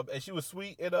 and she was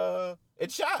sweet in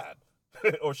Shine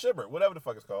or Shimmer, whatever the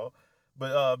fuck it's called.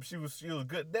 But she was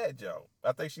good in that, Joe.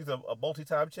 I think she's a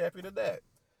multi-time champion in that.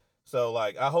 So,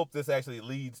 like, I hope this actually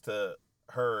leads to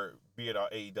her being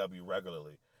on AEW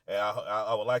regularly. And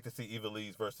I would like to see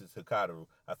Ivelisse versus Hikaru.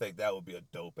 I think that would be a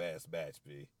dope-ass match,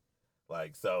 B.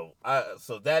 Like, so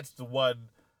that's the one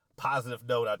positive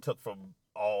note I took from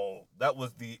all. That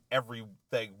was the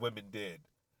everything women did.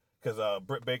 Because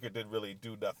Britt Baker didn't really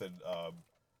do nothing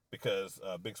because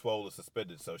Big Swole is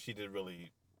suspended. So she didn't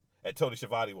really. And Tony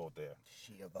Schiavone won't there.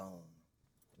 Schiavone.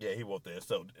 Yeah, he won't there.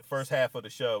 So, the first half of the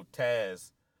show,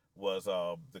 Taz was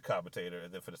the commentator,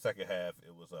 and then for the second half,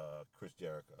 it was Chris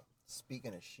Jericho.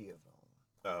 Speaking of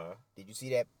Schiavone, did you see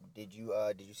that? Did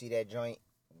you see that joint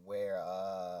where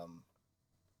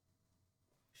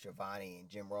Schiavone and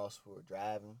Jim Ross were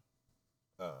driving,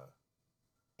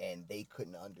 and they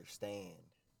couldn't understand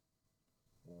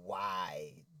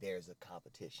why there's a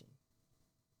competition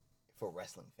for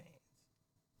wrestling fans?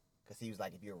 Because he was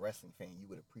like, if you're a wrestling fan, you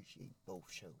would appreciate both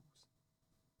shows.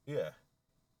 Yeah,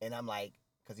 and I'm like.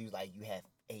 Because he was like, you have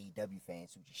AEW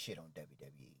fans who just shit on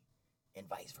WWE and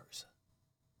vice versa.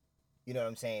 You know what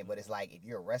I'm saying? But it's like, if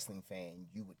you're a wrestling fan,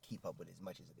 you would keep up with as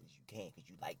much of it as you can because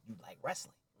you like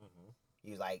wrestling. Mm-hmm.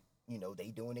 He was like, they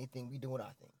doing their thing, we doing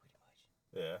our thing pretty much.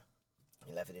 Yeah.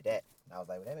 He left it at that. And I was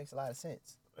like, well, that makes a lot of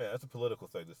sense. Yeah, that's a political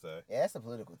thing to say. Yeah, that's a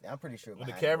political thing. I'm pretty sure. When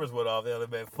the cameras went off, they were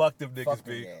like, man, fuck them niggas,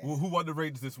 B. Who won the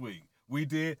ratings this week? We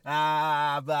did.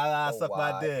 Blah, blah, suck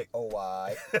my dick. Oh,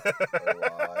 why?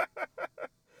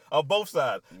 On both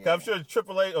sides. Yeah. I'm sure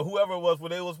Triple H or whoever it was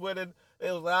when they was winning,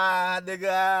 it was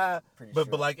nigga.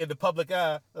 But like in the public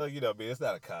eye, you know what I mean? It's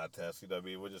not a contest, you know what I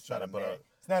mean? We're just trying to put out.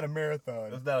 It's not a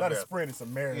marathon. It's not a sprint, it's a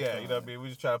marathon. Yeah, you know what I mean? We're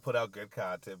just trying to put out good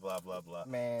content, blah, blah, blah.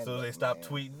 Man. So they stop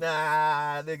tweeting,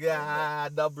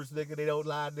 nigga, numbers, nigga, they don't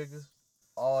lie, niggas.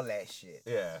 All that shit.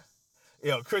 Yeah.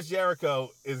 Chris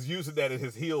Jericho is using that in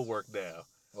his heel work now.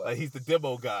 What? Like he's the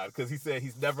demo god because he said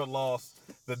he's never lost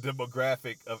the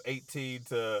demographic of 18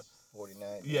 to 49.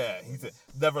 Yeah, he said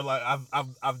never like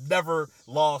I've never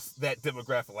lost that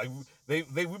demographic. Like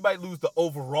we might lose the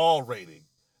overall rating,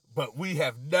 but we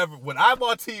have never. When I'm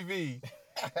on TV,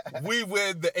 we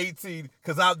win the 18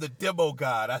 because I'm the demo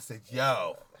god. I said,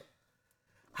 yo,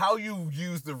 how you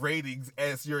use the ratings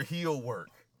as your heel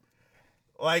work?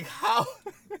 Like how?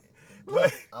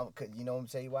 Like, you know what I'm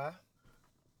saying? Why?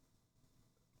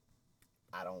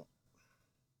 I don't.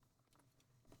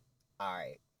 All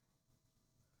right.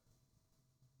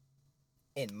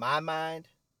 In my mind,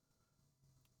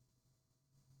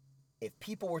 if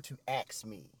people were to ask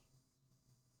me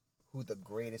who the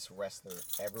greatest wrestler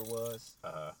ever was,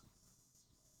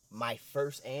 my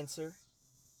first answer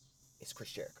is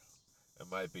Chris Jericho.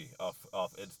 It might be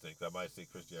off instinct. I might say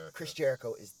Chris Jericho. Chris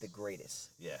Jericho is the greatest.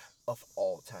 Yeah. Of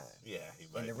all time. Yeah, he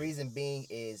might. And the reason being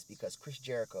is because Chris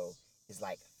Jericho is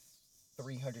like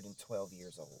 312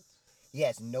 years old. He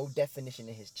has no definition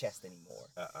in his chest anymore.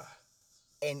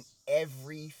 And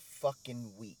every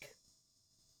fucking week,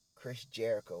 Chris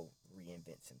Jericho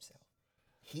reinvents himself.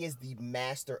 He is the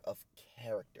master of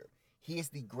character. He is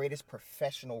the greatest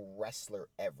professional wrestler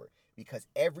ever. Because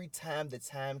every time the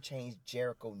time changed,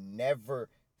 Jericho never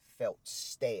felt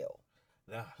stale.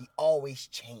 Nah. He always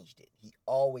changed it. He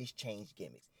always changed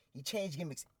gimmicks. He changed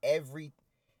gimmicks every.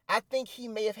 I think he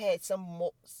may have had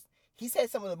he's had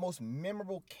some of the most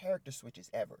memorable character switches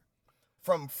ever,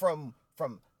 from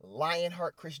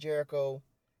Lionheart Chris Jericho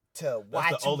to Y2J.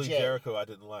 That's the only Jericho I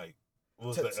didn't like.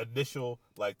 Was To- the initial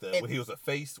when he was a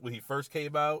face when he first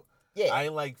came out? Yeah, I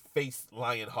ain't like face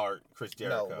Lionheart Chris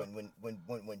Jericho. No,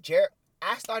 when Jericho,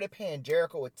 I started paying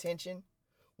Jericho attention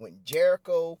when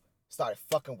Jericho started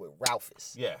fucking with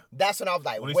Ralphus. Yeah. That's when I was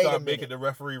like, When he wait a started minute. making the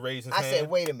referee raise his I hand. said,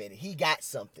 wait a minute, he got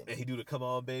something. And he do the come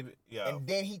on, baby. Yeah. And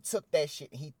then he took that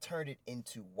shit and he turned it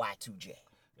into Y2J.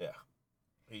 Yeah.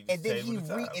 He And then he saving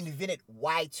the time. reinvented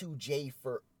Y2J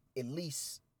for at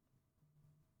least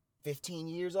 15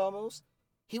 years almost.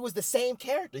 He was the same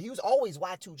character. He was always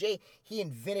Y2J. He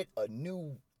invented a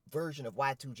new version of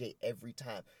Y2J every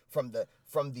time. From the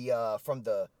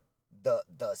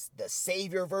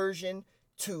savior version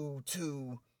to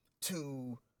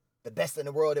the best in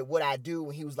the world at what I do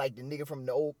when he was like the nigga from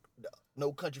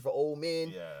No Country for Old Men.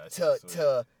 Yeah.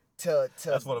 To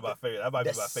That's one of my favorite. That might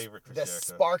be my favorite Chris the Jericho.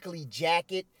 sparkly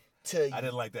jacket to I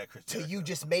didn't like that Chris to Jericho. you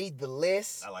just made the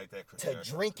list I like that Chris to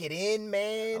Jericho. drink it in,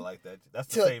 man. I like that. That's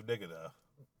the to- same nigga though.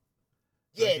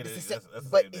 Yeah, Drink it it's in, the same, that's the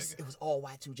but same nigga. it was all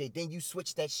Y2J. Then you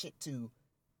switch that shit to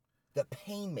the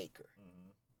Painmaker.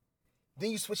 Mhm.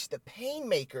 Then you switch the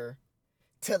Painmaker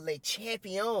to Le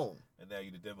Champion. And now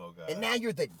you the demo guy. And now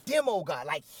you're the demo guy.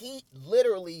 Like, he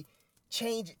literally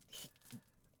changed.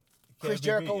 Chris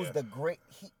Jericho's the great.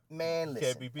 Man,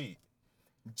 Can't be listen.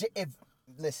 beat.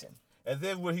 Listen. And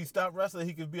then when he stopped wrestling,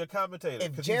 he could be a commentator.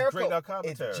 If Because he's great out If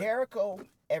commentary. Jericho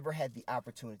ever had the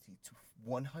opportunity to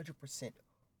 100%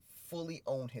 fully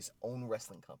own his own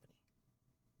wrestling company,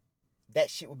 that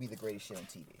shit would be the greatest shit on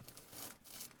TV.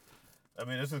 I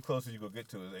mean, this is as close as you gonna get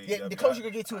to is AEW. Yeah, the closer you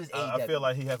can get to is AEW. I feel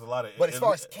like he has a lot of. But as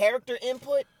far as character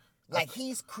input, like,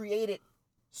 he's created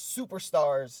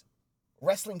superstars,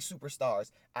 wrestling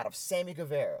superstars, out of Sammy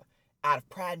Guevara, out of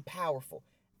Pride and Powerful,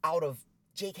 out of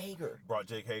Jake Hager. brought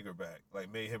Jake Hager back,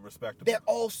 like made him respectable. They're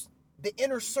all. The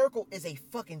Inner Circle is a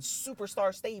fucking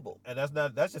superstar stable. And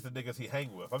that's just the niggas he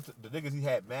hang with. The niggas he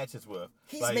had matches with.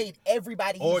 He's like, made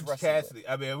everybody he's Orange wrestled with. Cassidy.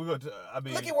 I mean, we're going to.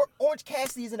 Look at where Orange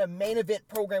Cassidy is in a main event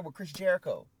program with Chris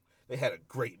Jericho. They had a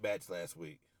great match last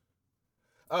week.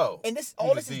 Oh, And this he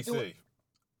all was this is DC. doing.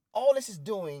 All this is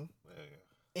doing Yeah.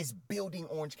 is building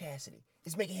Orange Cassidy.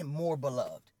 It's making him more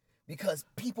beloved because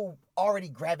people already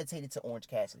gravitated to Orange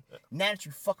Cassidy. Yeah. Now that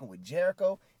you fucking with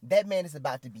Jericho, that man is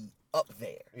about to be up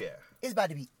there. Yeah. It's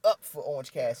about to be up for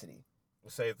Orange Cassidy.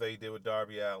 Same thing he did with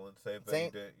Darby Allin. Same thing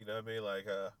Same- he did. You know what I mean? Like,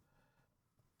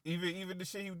 even the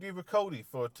shit he did with Cody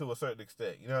to a certain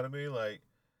extent. You know what I mean? Like,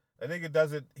 I think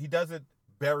he doesn't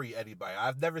bury anybody.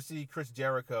 I've never seen Chris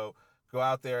Jericho go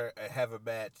out there and have a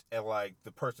match and like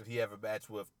the person he have a match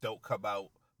with don't come out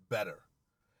better.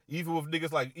 Even with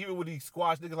niggas like, even when he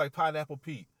squashed niggas like Pineapple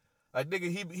Pete. Like,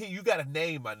 nigga, you got a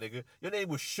name, my nigga. Your name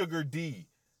was Sugar D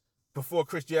before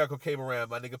Chris Jericho came around,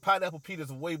 my nigga. Pineapple Pete is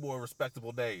a way more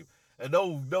respectable name. And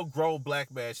no grown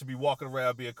black man should be walking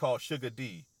around being called Sugar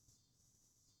D.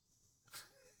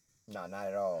 No, not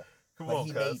at all. Come but on,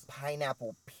 he cuz. made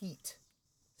Pineapple Pete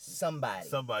somebody.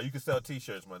 Somebody. You can sell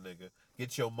t-shirts, my nigga.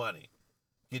 Get your money.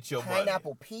 Get your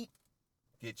Pineapple Pete. money.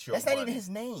 Get your That's money. not even his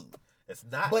name. It's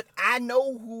not. But I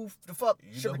know who the fuck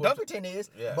You know Sugar who- Dunkerton is.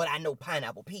 Yeah. But I know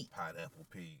Pineapple Pete. Pineapple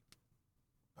Pete.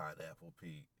 Pineapple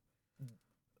Pete.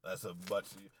 That's a much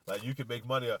like you can make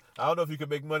money. I don't know if you can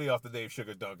make money off the name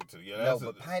Sugar Dunkerton. Yeah, No, that's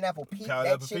but Pineapple Pete.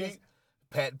 Pineapple That shit Pete. is.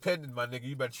 Patent pending, my nigga.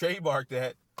 You better trademark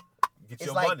that. Get It's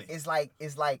your like, money. it's like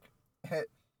it's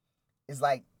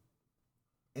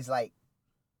like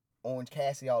Orange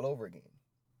Cassidy all over again.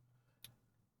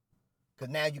 Cause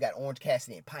now you got Orange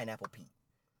Cassidy and Pineapple Pete.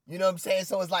 You know what I'm saying?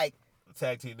 So it's like, The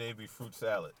tag team name be Fruit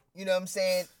Salad. you know what I'm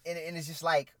saying? And it's just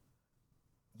like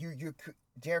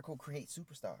Jericho creates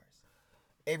superstars.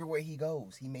 Everywhere he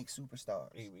goes, he makes superstars.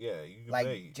 Yeah, you can Like,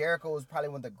 make. Jericho is probably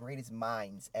one of the greatest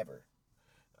minds ever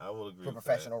I will agree for with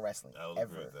professional that. wrestling. I will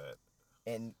ever. agree with that.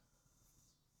 And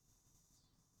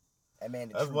that man,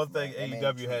 the That's truth, one thing man. That man, the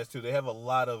AEW truth. has too. They have a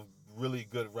lot of really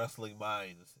good wrestling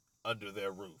minds under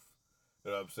their roof.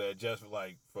 You know what I'm saying? Just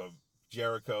like from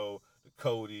Jericho to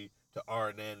Cody to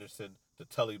Arn Anderson to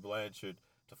Tully Blanchard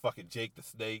to fucking Jake the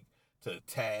Snake to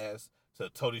Taz to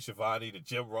Tony Schiavone to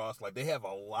Jim Ross. Like, they have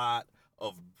a lot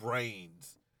of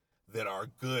brains that are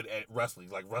good at wrestling.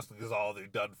 Like, wrestling is all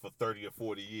they've done for 30 or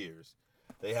 40 years.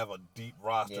 They have a deep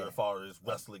roster Yeah. as far as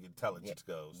wrestling intelligence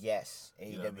goes. Yes, You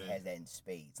AEW know what I mean? has that in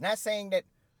spades. Not saying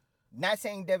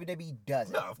WWE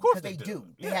doesn't. No, of course because they they do.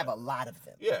 do. Yeah. They have a lot of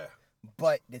them. Yeah.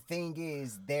 But the thing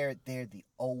is, they're the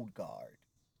old guard.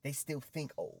 they still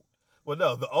think old. Well,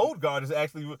 no, the old guard is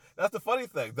actually, that's the funny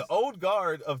thing. The old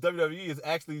guard of WWE is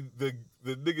actually the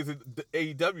niggas in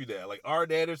AEW now, like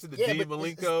Arn Anderson, the Dean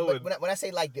Malenko. But when I say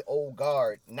like the old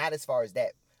guard, not as far as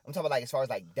that. I'm talking about like as far as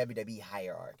like WWE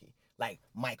hierarchy, like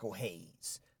Michael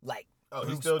Hayes, like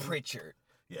Bruce Pritchard.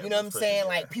 Yeah, you know what I'm saying? Yeah.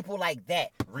 Like people like that.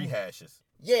 Rehashes.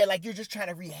 Yeah, like you're just trying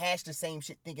to rehash the same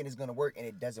shit thinking it's gonna work and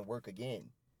it doesn't work again.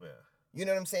 Yeah. You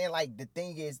know what I'm saying? Like the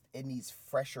thing is, it needs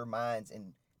fresher minds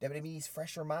and WWE needs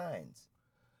fresher minds.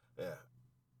 Yeah.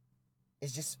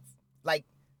 It's just like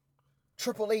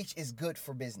Triple H is good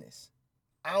for business.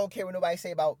 I don't care what nobody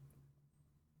say about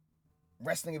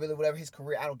wrestling ability, whatever his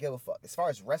career. I don't give a fuck. As far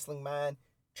as wrestling mind,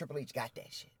 Triple H got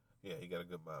that shit. Yeah, he got a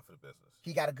good mind for the business.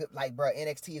 He got a good, like, bro,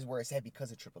 NXT is where it's at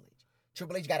because of Triple H.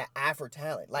 Triple H got an eye for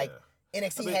talent. Like,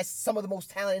 NXT has some of the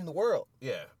most talent in the world.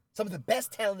 Yeah. Some of the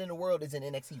best talent in the world is in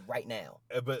NXT right now.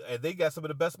 And they got some of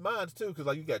the best minds too, because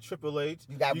like you got Triple H,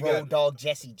 you got Road Dogg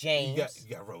Jesse James,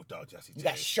 you got Road Dogg Jesse James, you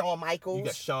got Shawn Michaels, you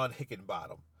got Sean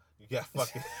Hickenbottom, you got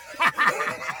fucking,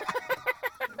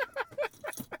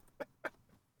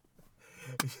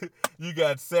 you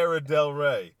got Sarah Del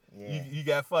Rey, you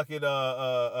got fucking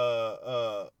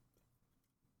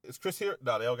is Chris Hero?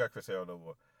 No, they don't got Chris Hero no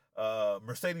more.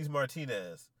 Mercedes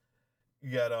Martinez,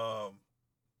 you got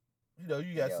you know,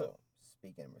 you got some.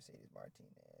 Speaking of Mercedes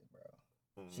Martinez, bro,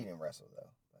 she didn't wrestle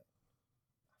though. But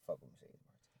I fuck with Mercedes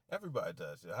Martinez. Everybody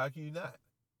does. How can you not?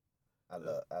 I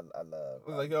love.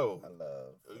 Like, yo, I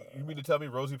love. You mean to tell me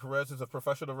Rosie Perez is a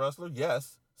professional wrestler?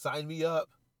 Yes. Sign me up.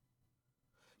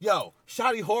 Yo,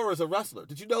 Shotty Horror is a wrestler.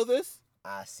 Did you know this?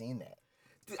 I seen that.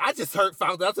 I just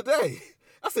found out today.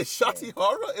 I said Shotty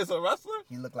Horror is a wrestler.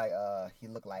 He looked like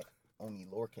Oni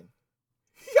Lorcan.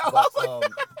 Yo, but,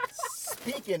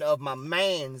 speaking of my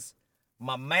man's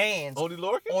Oni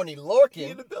Lorcan. He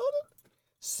in the building?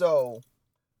 So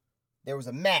there was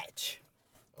a match.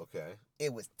 Okay.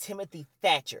 It was Timothy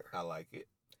Thatcher. I like it.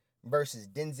 Versus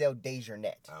Denzel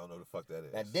Dejournette. I don't know the fuck that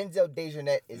is. Now Denzel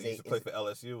Dejournette is he used to play for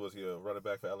LSU. Was he a running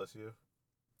back for LSU?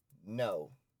 No,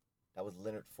 that was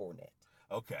Leonard Fournette.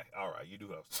 Okay, all right, you do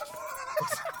those.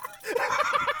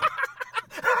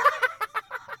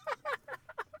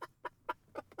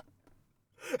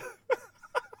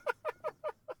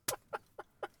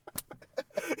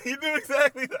 He knew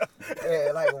exactly that.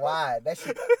 Yeah, like why? That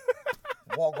shit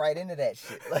walk right into that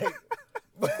shit. Like,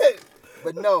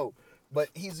 but no. But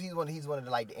he's one of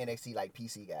the like the NXT like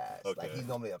PC guys. Okay. Like he's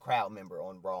normally a crowd member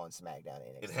on Raw and SmackDown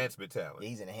NXT. Enhancement talent. Yeah,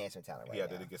 he's an enhancement talent right now. Yeah,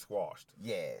 did it get squashed?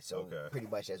 Yeah, so pretty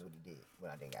much that's what he did when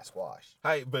I didn't got squashed.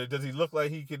 Hey, but does he look like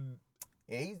he can?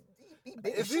 Yeah, he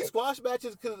big as shit. These squash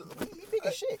matches? Cause he big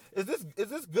as shit. Is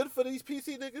this good for these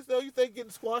PC niggas though? You think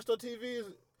getting squashed on TV is?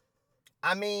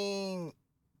 I mean,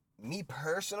 me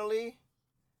personally,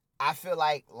 I feel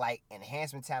like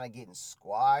enhancement talent getting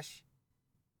squashed.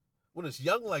 When it's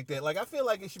young like that, like I feel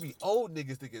like it should be old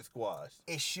niggas to get squashed.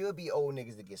 It should be old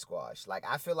niggas to get squashed. Like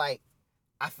I feel like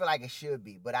it should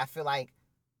be, but I feel like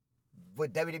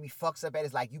what WWE fucks up at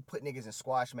is like you put niggas in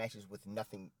squash matches with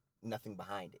nothing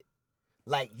behind it.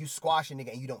 Like you squash a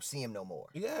nigga and you don't see him no more.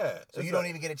 Yeah. So you don't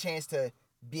even get a chance to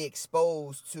be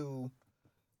exposed to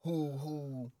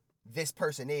who this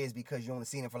person is because you only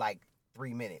seen him for like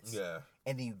 3 minutes. Yeah.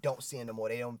 And then you don't see him no more.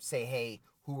 They don't say, hey,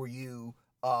 who are you?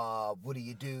 What do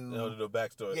you do? They don't do no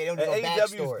backstory. Yeah, they don't do no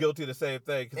backstory. AEW is guilty of the same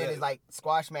thing. And it's like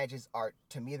squash matches are,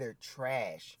 to me, they're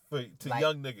trash. To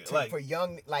young niggas. For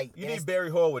young, like you need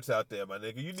Barry Horowitz out there, my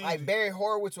nigga. You need like Barry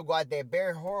Horowitz would go out there.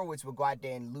 Barry Horowitz would go out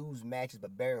there and lose matches,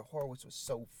 but Barry Horowitz was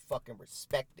so fucking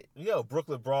respected. Yo,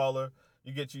 Brooklyn Brawler.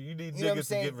 You need niggas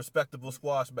to get respectable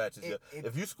squash matches.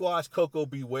 If you squash Coco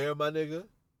Beware, my nigga,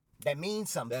 that means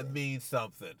something. That means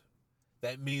something.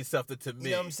 That means something to me.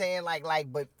 You know what I'm saying?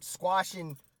 But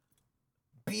squashing,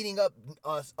 beating up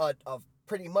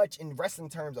pretty much in wrestling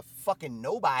terms a fucking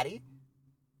nobody,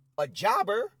 a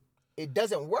jobber, it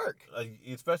doesn't work.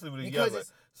 Especially when you're young.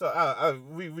 So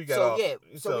we got off.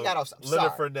 So we got off.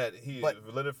 Leonard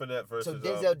Fournette. Leonard Fournette versus. So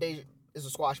Denzel Dejournette is a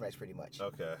squash match pretty much.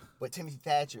 Okay. But Timothy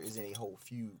Thatcher is in a whole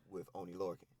feud with Oni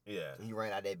Lorcan. Yeah. So he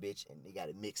ran out that bitch and they got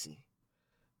it mixy.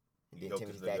 And then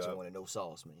Timothy Thatcher wanted no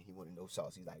sauce, man. He wanted no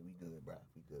sauce. He's like, we good, bro.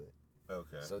 We good.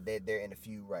 Okay. So they're in a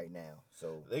feud right now.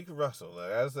 So they can wrestle.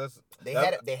 Like,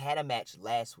 they had a match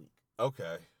last week.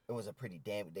 Okay. It was a pretty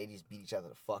damn. They just beat each other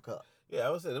the fuck up. Yeah,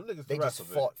 I was saying them niggas. They just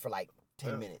fought for like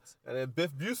 10 minutes. And then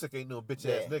Biff Busick ain't no bitch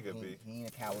ass nigga. He ain't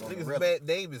a coward. Nigga's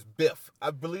name is Biff.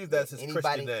 I believe that's his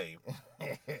Christian name.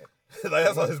 Like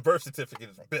that's on his birth certificate.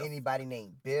 Is Biff. Anybody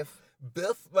named Biff?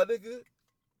 Biff, my nigga.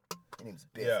 His name's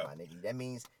Biff, my nigga.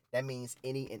 That means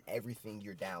any and everything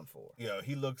you're down for. Yeah,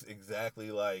 he looks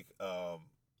exactly like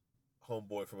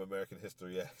homeboy from American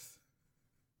History X.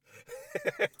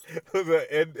 Was that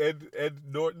Ed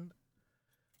Norton?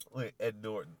 Wait, Ed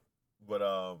Norton. But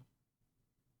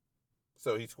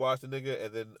so he squashed the nigga,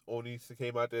 and then Oni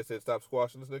came out there and said, "Stop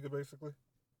squashing this nigga," basically.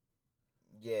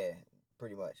 Yeah,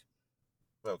 pretty much.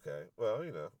 Okay, well,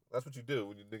 that's what you do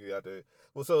when you nigga out there.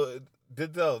 Well, so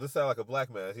Denzel, this sound like a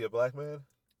black man. Is he a black man?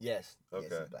 Yes. Okay.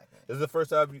 Yes, he's a black man. This is the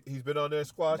first time he's been on there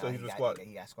squashed, No, or he's been squashed?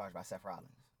 He got squashed by Seth Rollins.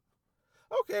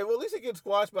 Okay, well, at least he gets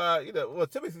squashed by, well,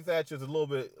 Timothy Thatcher is a little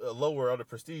bit lower on the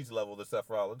prestige level than Seth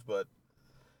Rollins, but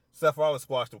Seth Rollins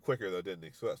squashed him quicker, though, didn't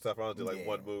he? So Seth Rollins did like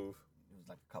one move. It was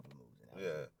like a couple of moves.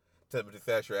 Yeah. Timothy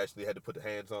Thatcher actually had to put the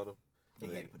hands on him. He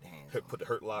had to put the hands Put the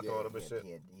hurt lock on him and shit.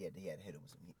 He had to hit him.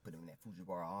 Put him in that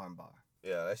Fujiwara arm bar.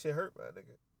 Yeah, that shit hurt, man,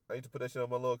 nigga. I used to put that shit on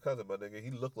my little cousin, my nigga.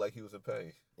 He looked like he was in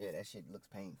pain. Yeah, that shit looks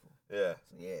painful. Yeah.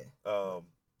 So, yeah.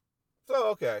 So,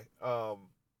 okay. I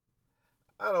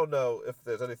don't know if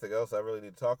there's anything else I really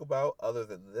need to talk about other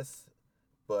than this,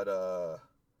 but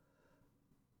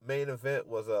main event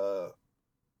was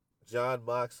Jon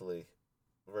Moxley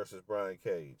versus Brian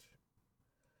Cage.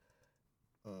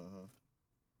 Mm-hmm.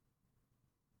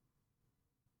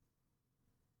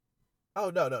 Oh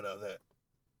no!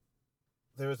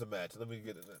 There is a match. Let me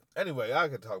get it. Anyway, I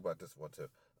can talk about this one too.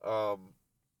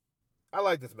 I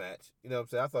like this match. You know what I'm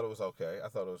saying? I thought it was okay. I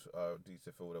thought it was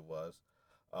decent for what it was.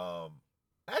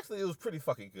 Actually, it was pretty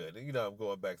fucking good. And, I'm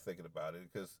going back thinking about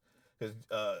it because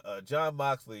Jon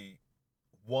Moxley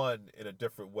won in a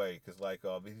different way. Because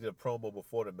he did a promo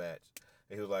before the match,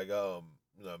 and he was like,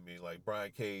 like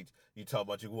Brian Cage, you talking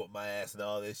about you whoop my ass and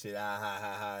all this shit,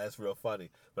 that's real funny.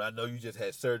 But I know you just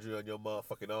had surgery on your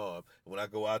motherfucking arm, and when I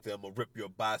go out there, I'm gonna rip your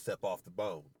bicep off the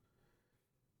bone.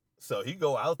 So he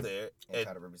go out there and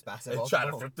try to rip his bicep and off try the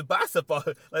to bone. rip the bicep off.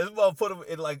 Like this mother put him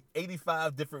in like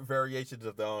 85 different variations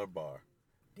of the arm bar.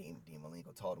 Dean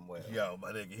Malenko taught him well. Yo,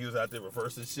 my nigga, he was out there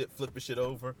reversing shit, flipping shit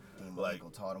over. Dean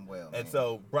Malenko taught him well. And man.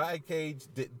 so Brian Cage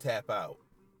didn't tap out.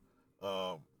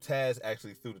 Taz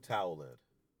actually threw the towel in.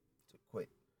 To quit.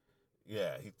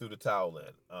 Yeah, he threw the towel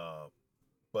in.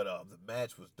 But the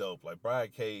match was dope. Like Brian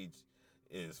Cage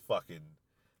is fucking.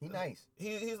 He nice.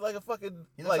 He's like a fucking.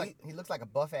 He looks like a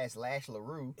buff ass Lash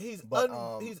LaRue. He's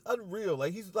unreal.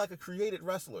 Like he's like a created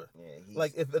wrestler. Yeah.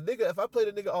 Like if I played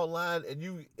a nigga online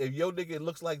and if your nigga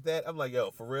looks like that, I'm like, yo,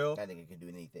 for real. That nigga can do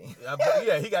anything.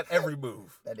 Yeah, he got every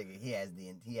move. That nigga, he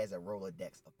has a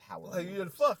Rolodex of power. Like you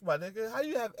fuck my nigga. How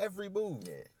you have every move?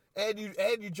 Yeah. And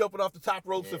you jumping off the top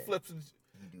ropes and flips and.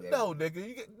 No,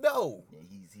 nigga, no. Yeah,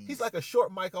 he's like a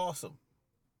short Mike Awesome.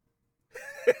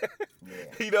 Yeah.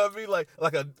 You know what I mean? Like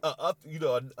a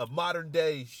modern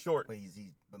day short. But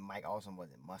Mike Awesome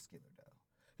wasn't muscular though.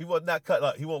 He was not cut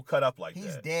up. He won't cut up like that.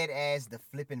 He's dead as the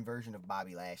flipping version of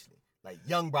Bobby Lashley, like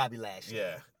young Bobby Lashley.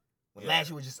 Yeah. When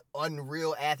Lashley was just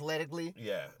unreal athletically.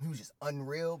 Yeah. He was just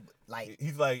unreal. Like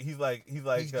he's like he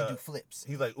used to do flips.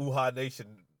 He's like Uhaa Nation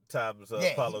times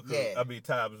Apollo Crews. I mean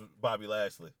times Bobby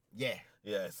Lashley. Yeah.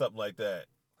 Yeah, something like that.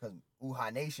 Because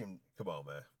Uhaa Nation. Come on,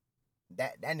 man.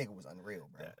 That nigga was unreal,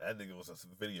 bro. Yeah, that nigga was a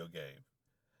video game.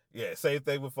 Yeah, same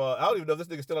thing with I don't even know if this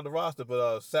nigga's still on the roster,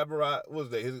 but Samurai, what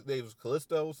was his name? His name was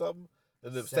Callisto or something.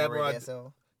 And then Samurai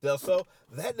Del Sol.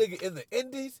 That nigga in the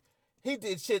Indies, he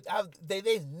did shit.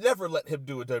 They never let him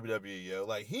do a WWE, yo.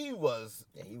 Like he was.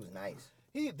 Yeah, he was nice.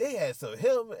 They had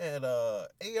him and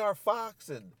AR Fox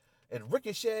and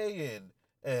Ricochet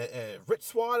and Rich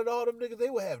Swann and all them niggas. They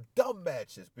would have dumb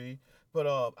matches, B. But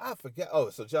I forget. Oh,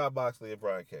 so Jon Moxley and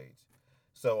Brian Cage.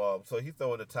 So he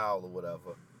throwing the towel or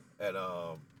whatever, and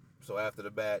so after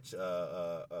the match,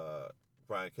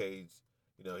 Brian Cage,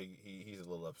 he's a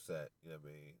little upset, you know what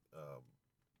I mean,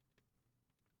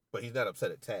 but he's not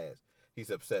upset at Taz. He's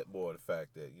upset more at the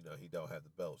fact that he don't have the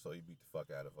belt, so he beat the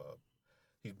fuck out of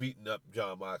he's beating up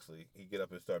Jon Moxley. He get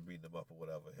up and start beating him up or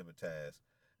whatever, him and Taz,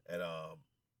 and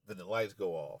then the lights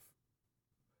go off,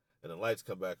 and the lights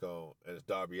come back on, and it's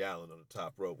Darby Allin on the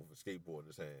top rope with a skateboard in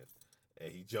his hand. And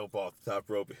he jump off the top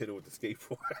rope and hit him with the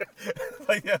skateboard.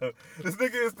 Like, yo, this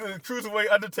nigga is the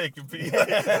cruiserweight Undertaker, P. Like,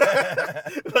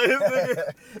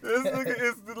 this nigga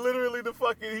is literally the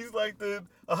fucking. He's like the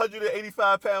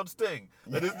 185-pound Sting.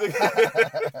 Like this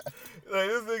nigga,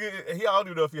 he I don't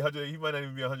even know if he might not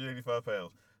even be 185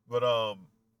 pounds. But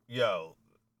yo,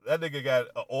 that nigga got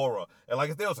an aura, and like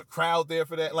if there was a crowd there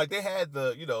for that, like they had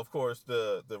of course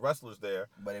the wrestlers there.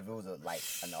 But if it was an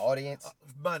audience,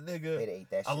 my nigga, they'd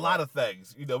ate that shit. A lot of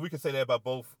things, we could say that about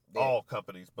all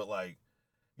companies, but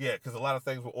yeah, because a lot of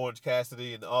things with Orange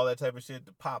Cassidy and all that type of shit,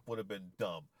 the pop would have been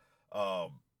dumb.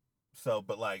 So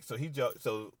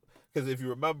because if you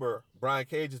remember, Brian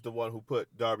Cage is the one who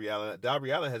put Darby Allin. Darby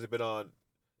Allin hasn't been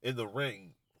in the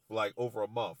ring for like over a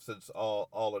month since All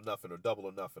or Nothing or Double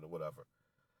or Nothing or whatever.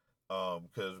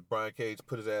 Because Brian Cage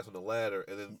put his ass on the ladder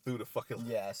and then threw the fucking.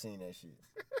 Yeah, I seen that shit.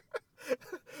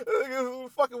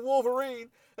 Fucking Wolverine.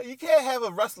 You can't have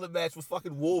a wrestling match with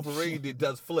fucking Wolverine that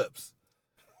does flips.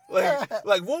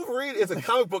 Like Wolverine is a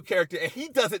comic book character and he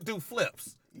doesn't do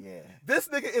flips. Yeah. This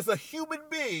nigga is a human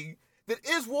being that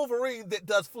is Wolverine that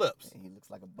does flips. And he looks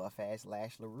like a buff ass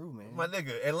Lash LaRue, man. My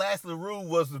nigga. And Lash LaRue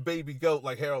was the baby goat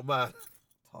like Harold Mine.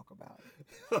 Talk about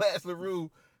it. Lash LaRue,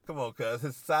 come on, cuz.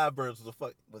 His sideburns was a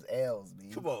fuck. Was L's,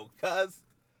 man. Come on, cuz.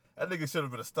 That nigga should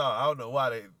have been a star. I don't know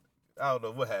what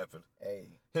happened. Hey.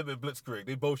 Him and Blitzkrieg,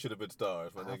 they both should have been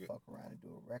stars, my nigga. I'll fuck around and do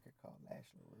a record called Lash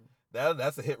LaRue.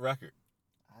 That's a hit record.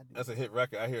 I do. That's a hit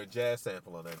record. I hear a jazz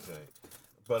sample on that thing.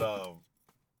 But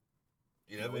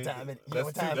you know what I mean? Time it,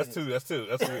 That's two.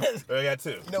 I got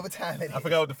two. You know what time it is. I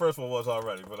forgot what the first one was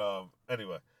already. But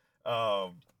anyway.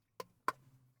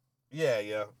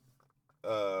 Yeah.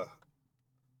 What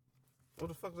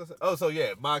the fuck was I saying? Oh, so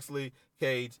yeah, Moxley,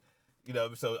 Cage, you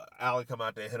know, so Allen come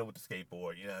out there, hit him with the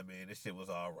skateboard, you know what I mean? This shit was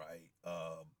all right.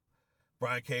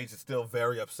 Brian Cage is still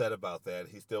very upset about that.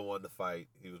 He still wanted to fight.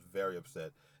 He was very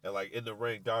upset. And like in the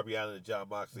ring, Darby Allin and John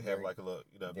Moxley have like a little,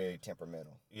 you know what I mean? Very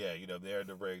temperamental. Yeah, you know, they're in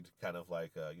the ring kind of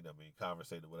like, you know what I mean,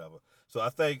 conversating or whatever. So I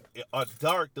think on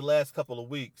Dark the last couple of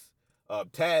weeks,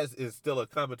 Taz is still a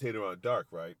commentator on Dark,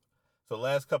 right? So the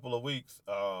last couple of weeks,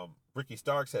 Ricky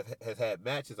Starks has had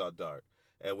matches on Dark.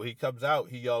 And when he comes out,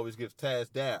 he always gives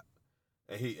Taz dap.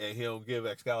 And he don't give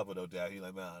Excalibur no dap. He's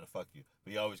like, man, fuck you.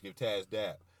 But he always give Taz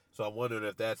dap. So I'm wondering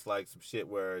if that's like some shit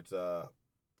where it's, you know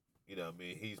what I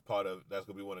mean, that's going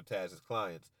to be one of Taz's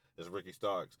clients is Ricky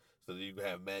Starks. So that you can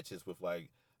have matches with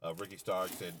like Ricky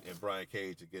Starks and Brian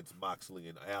Cage against Moxley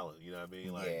and Allen. You know what I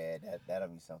mean? Like, yeah, that'll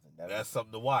be something. That's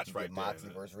something to watch right there. Moxley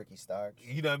versus Ricky Starks.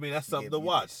 You know what I mean? That's something to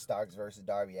watch. Starks versus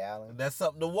Darby Allin. That's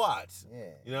something to watch.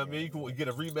 Yeah. You know what I mean? You can get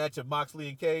a rematch of Moxley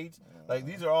and Cage. Like,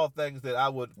 these are all things that I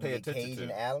would pay attention Cage to.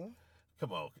 and Allen?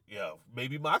 Come on. Yeah.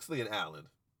 Maybe Moxley and Allen.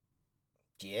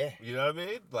 Yeah. You know what I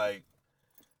mean? Like,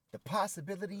 the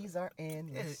possibilities are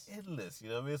endless. Endless. You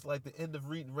know what I mean? It's like the end of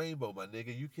Reading Rainbow, my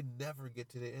nigga. You can never get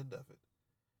to the end of it.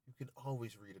 You can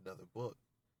always read another book.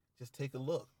 Just take a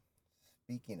look.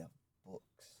 Speaking of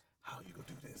books. How you gonna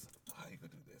do this?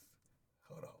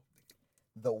 Hold on.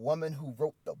 The woman who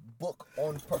wrote the book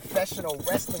on professional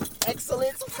wrestling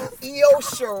excellence, Io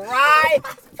Shirai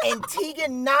and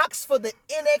Tegan Knox for the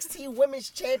NXT Women's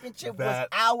Championship was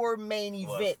our main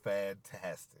event.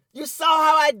 Fantastic. You saw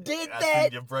how I did that? I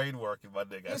seen your brain working, my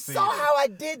nigga. You saw how I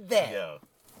did that? Yeah,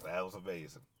 that was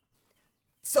amazing.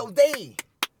 So thank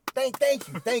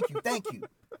you.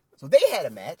 So they had a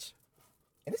match,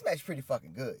 and this match is pretty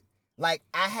fucking good. Like,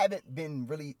 I haven't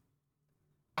really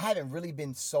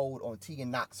been sold on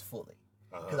Tegan Knox fully.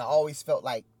 Because I always felt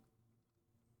like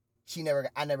I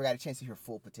never got a chance to hear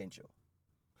full potential.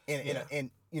 In a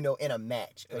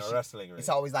match. In a wrestling ring. It's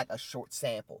always like a short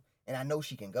sample. And I know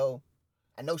she can go.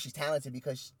 I know she's talented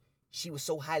because she was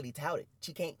so highly touted.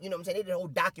 She can't, you know what I'm saying? They did a whole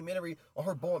documentary on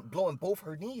her blowing both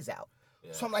her knees out.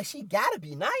 Yeah. So I'm like, she gotta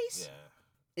be nice.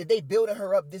 Yeah. If they building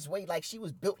her up this way, like she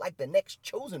was built like the next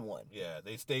chosen one. Yeah,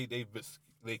 they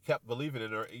kept believing in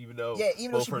her, even though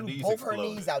even though she blew both her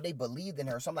knees out, they believed in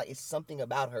her. So I'm like, it's something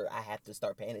about her I have to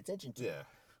start paying attention to. Yeah.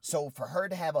 So for her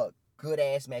to have a good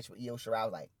ass match with Io Shirai, I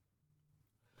was like,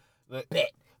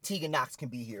 bet Tegan Knox can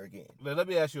be here again. Let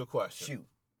me ask you a question. Shoot.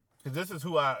 Because this is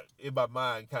who I, in my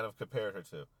mind, kind of compared her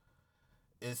to.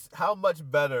 Is how much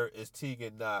better is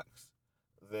Tegan Knox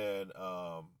than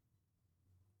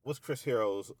what's Chris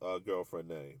Hero's girlfriend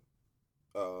name?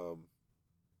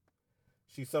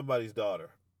 She's somebody's daughter.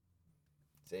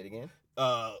 Say it again.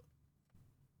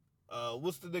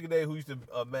 What's the nigga name who used to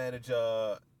manage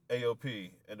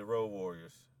AOP and the Road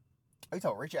Warriors? Are you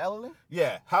talking Rachel Ellering?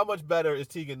 Yeah. How much better is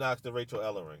Tegan Knox than Rachel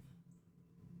Ellering?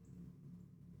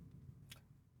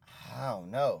 I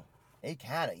don't know. They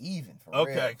kind of even for real.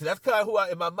 Okay, because that's kind of who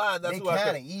in my mind. That's they who I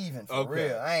kind of even for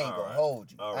real. I ain't gonna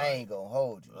hold you. I ain't gonna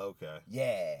hold you. Okay.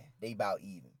 Yeah, they about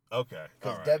even. Okay.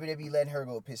 Because WWE letting her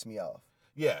go piss me off.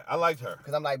 Yeah, I liked her.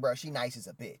 Because I'm like, bro, she nice as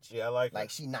a bitch. Yeah, I like her. Like,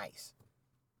 she nice.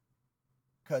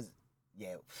 Because,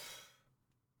 yeah.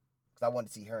 Because I wanted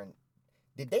to see her in...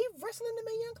 Did they wrestle in the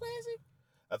Mae Young Classic?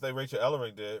 I think Rachel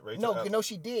Ellering did. No,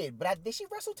 she did. But did she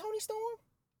wrestle Toni Storm?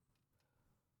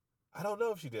 I don't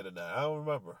know if she did or not. I don't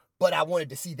remember. But I wanted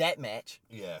to see that match.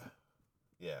 Yeah.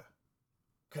 Yeah.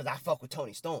 Because I fuck with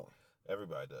Toni Storm.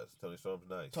 Everybody does. Toni Storm's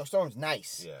nice. Toni Storm's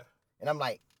nice. Yeah. And I'm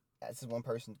like, this is one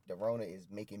person the Rona is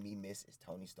making me miss is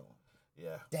Toni Storm.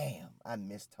 Yeah. Damn, I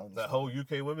miss Toni Storm. That whole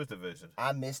UK women's division.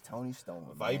 I miss Toni Storm.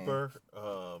 Viper,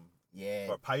 Yeah.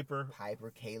 Or Piper.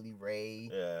 Piper, Kaylee Ray.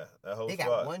 Yeah, that whole They squad.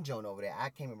 got one joint over there. I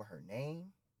can't remember her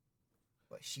name,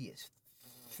 but she is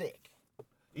thick.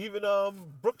 Even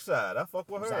Brookside, I fuck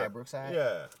with her. Brookside.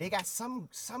 Yeah. They got some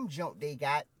joint they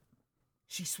got.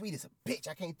 She's sweet as a bitch.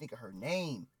 I can't think of her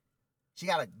name. She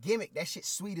got a gimmick. That shit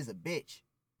sweet as a bitch.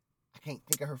 I can't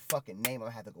think of her fucking name. I'm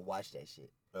gonna have to go watch that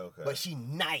shit. Okay. But she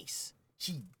nice.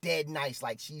 She dead nice.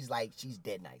 She's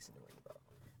dead nice in the ring, bro.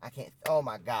 I can't. Oh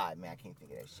my god, man, I can't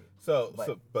think of that shit.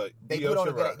 But They Io put on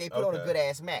Shirai. They put on a good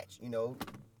ass match. You know,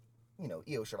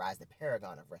 Io Shirai is the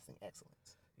paragon of wrestling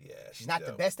excellence. Yeah. She's not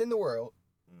the best in the world,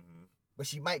 but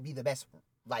she might be the best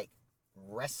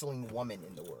wrestling woman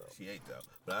in the world. She ain't though.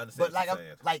 But I understand.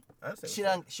 But she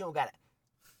don't got it.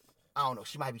 I don't know.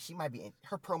 She might be.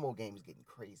 Her promo game is getting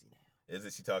crazy now.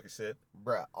 Isn't she talking shit?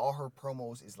 Bruh, all her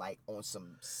promos is like on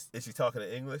some. Is she talking in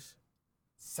English?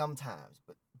 Sometimes,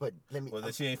 but let me. Well,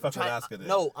 then she ain't fucking Asuka then.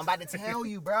 No, I'm about to tell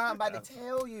you, bro. I'm about to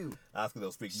tell you. Asuka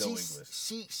don't speak no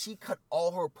English. She cut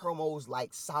all her promos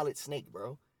like Solid Snake,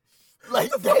 bro.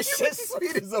 Like that shit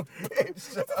sweet as a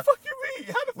bitch. What the fuck you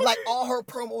mean? How the fuck like all her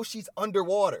promos, she's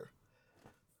underwater,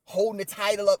 holding the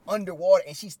title up underwater,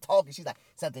 and she's talking. She's like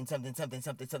something.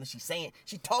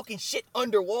 She's talking shit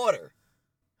underwater,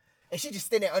 and she just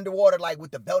standing underwater like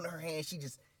with the belt in her hand.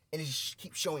 And it just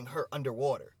keeps showing her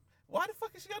underwater. Why the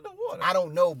fuck is she underwater? I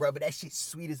don't know, bro, but that shit's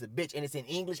sweet as a bitch, and it's in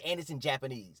English and it's in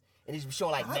Japanese, and it's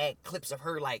showing like mad clips of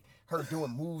her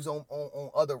doing moves on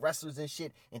other wrestlers and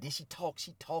shit, and then she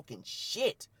talking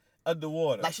shit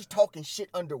underwater, like she's talking shit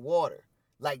underwater,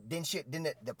 like then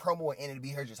the promo will end to be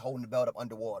her just holding the belt up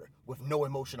underwater with no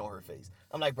emotion on her face.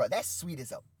 I'm like, bro, that's sweet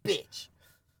as a bitch.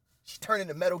 She's turning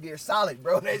to Metal Gear Solid,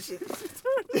 bro. That shit.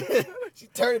 She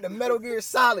turning to Metal Gear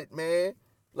Solid, man.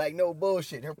 Like, no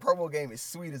bullshit. Her promo game is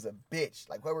sweet as a bitch.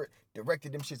 Like, whoever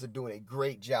directed them shits are doing a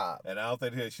great job. And I don't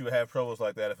think that she would have promos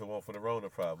like that if it weren't for the Rona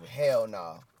problem. Hell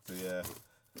no. So, yeah.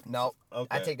 No.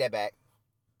 Okay. I take that back.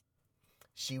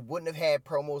 She wouldn't have had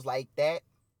promos like that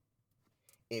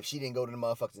if she didn't go to the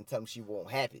motherfuckers and tell them she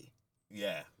wasn't happy.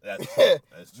 Yeah, that's true.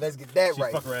 That's true. Let's get that she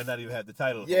right. She fuck around, not even have the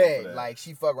title. Yeah, like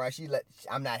she fuck around.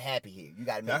 I'm not happy here. You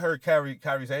gotta. I heard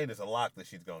Kairi Sane is a lock that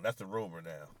she's going. That's the rumor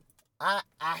now. I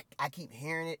keep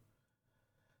hearing it.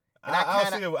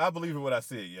 I believe it when I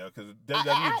see it, yo, because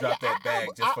WWE dropped that bag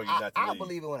just for you not to leave. I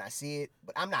believe it when I see it,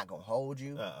 but I'm not gonna hold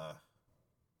you.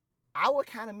 I would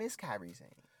kind of miss Kairi Sane.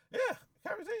 Yeah,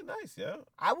 Kairi Sane nice, yo.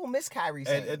 I will miss Kairi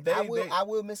Sane. I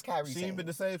will miss Kairi Sane. She ain't been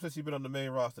the same since she been on the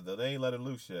main roster though. They ain't let her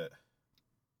loose yet.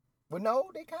 Well,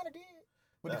 no, they kind of did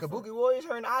with the Kabuki Warriors,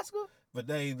 her and Asuka. But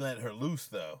they ain't letting her loose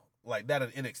though, like not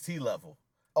at NXT level.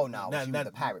 Oh no, she was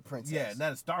the Pirate Princess. Yeah,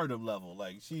 not at Stardom level.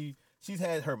 Like she's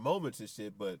had her moments and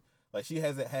shit, but like she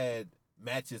hasn't had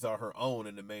matches on her own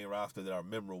in the main roster that are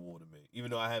memorable to me.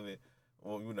 Even though I haven't,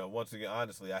 well, once again,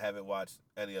 honestly, I haven't watched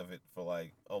any of it for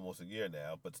like almost a year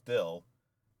now. But still,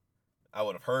 I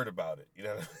would have heard about it. You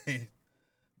know what I mean?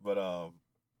 But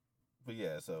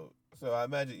yeah, so I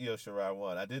imagine Io Shirai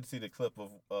won. I did see the clip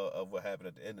of what happened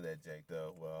at the end of that jank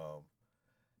though.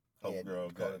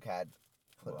 Homegirl got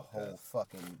put a whole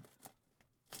fucking.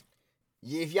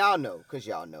 If y'all know, because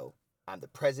y'all know, I'm the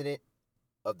president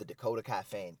of the Dakota Kai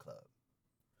fan club.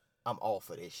 I'm all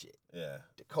for this shit. Yeah.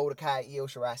 Dakota Kai, Io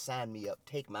Shirai, sign me up.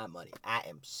 Take my money. I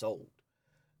am sold.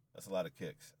 That's a lot of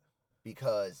kicks.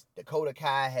 Because Dakota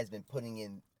Kai has been putting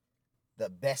in the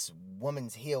best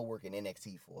women's heel work in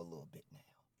NXT for a little bit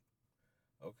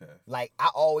now. Okay. Like,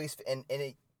 I always,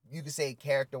 you could say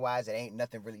character-wise, it ain't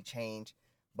nothing really changed.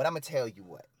 But I'm going to tell you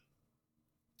what.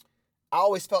 I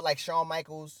always felt like Shawn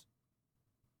Michaels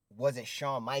wasn't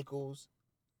Shawn Michaels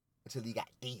until he got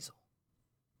Diesel.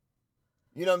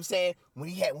 You know what I'm saying? When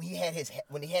he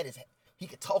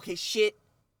could talk his shit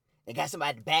and got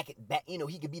somebody to back,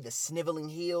 he could be the sniveling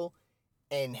heel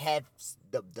and have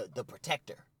the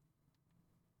protector.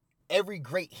 Every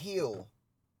great heel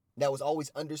that was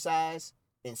always undersized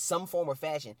in some form or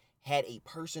fashion had a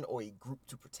person or a group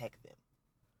to protect them.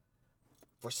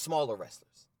 For smaller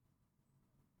wrestlers.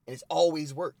 And it's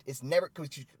always worked. It's never,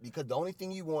 because the only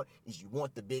thing you want is you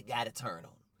want the big guy to turn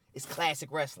on. It's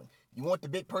classic wrestling. You want the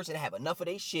big person to have enough of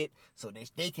their shit so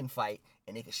that they can fight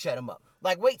and they can shut them up.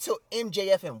 Like, wait till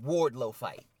MJF and Wardlow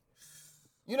fight.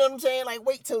 You know what I'm saying? Like,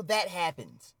 wait till that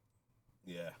happens.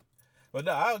 Yeah. But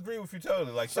no, I agree with you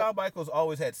totally. Like, Shawn Michaels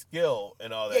always had skill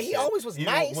and all that shit. Yeah, he always was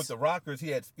even nice. With the Rockers, he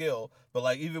had skill. But,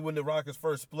 like, even when the Rockers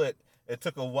first split, it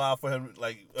took a while for him,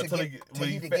 like, until to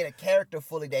get a character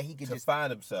fully that he could to just find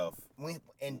himself. when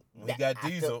He got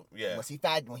Diesel,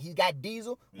 when he got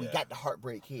Diesel, we Yeah. got the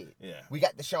Heartbreak Kid. Yeah. We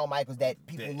got the Shawn Michaels that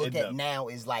people The- look in at the- now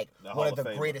is like the one Hall of the of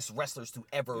Famer. greatest wrestlers to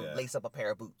ever Yeah. lace up a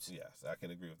pair of boots. Yes, I can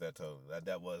agree with that totally.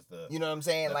 That was the. You know what I'm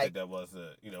saying? I Like think that was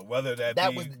the. Whether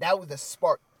that was the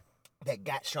spark that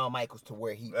got Shawn Michaels to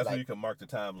where he That's like, where you can mark the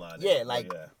timeline. Yeah,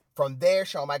 like yeah. from there,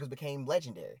 Shawn Michaels became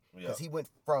legendary because Yeah. he went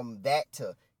from that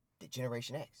to the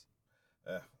Generation X,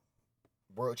 Yeah.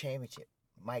 World Championship,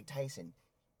 Mike Tyson,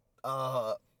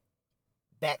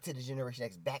 back to the Generation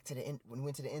X, back to when he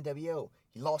went to the NWO,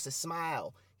 he lost his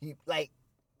smile. He like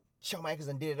Shawn Michaels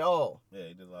and did it all. Yeah,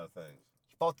 he did a lot of things.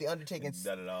 He fought the Undertaker in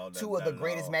Done it all. two of the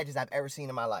greatest matches I've ever seen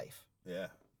in my life. Yeah.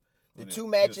 The He two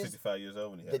was matches, 65 years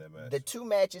old when he had that match. the two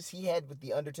matches he had with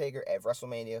the Undertaker at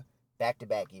WrestleMania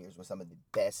back-to-back years were some of the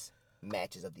best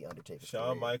matches of the Undertaker.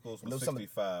 Shawn Michaels was those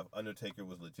 65. Undertaker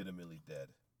was legitimately dead.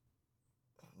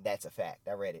 That's a fact.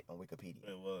 I read it on Wikipedia.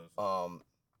 It was.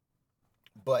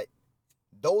 But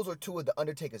those are two of the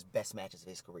Undertaker's best matches of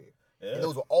his career. Yeah. And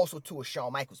those were also two of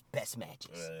Shawn Michaels' best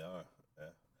matches. Yeah, they are. Yeah.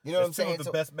 You know what I'm It's saying? Two of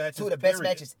the best matches. Two of the best period.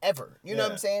 matches ever. You know what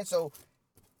Yeah. I'm saying? So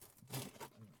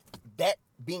that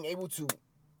being able to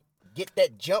get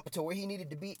that jump to where he needed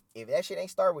to be, if that shit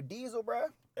ain't started with Diesel, bruh.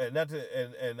 And not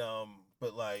to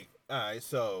but like, all right,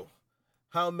 so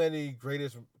how many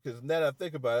greatest? Because now that I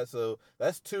think about it, so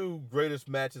that's two greatest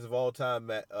matches of all time.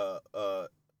 That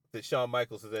Shawn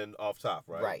Michaels is in off top,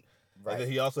 right? Right. And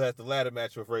then he also has the ladder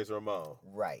match with Razor Ramon.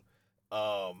 Right.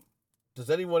 Does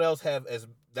anyone else have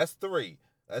that's three?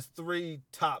 That's 3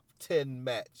 top 10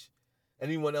 match.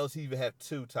 Anyone else even have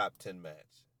 2 top 10 match?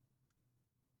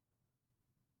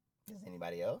 Does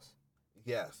anybody else?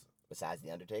 Yes. Besides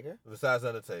The Undertaker? Besides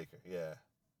Undertaker, yeah.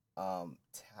 Top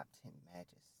 10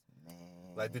 matches,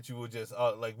 man. Like that you would just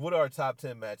like what are top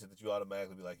 10 matches that you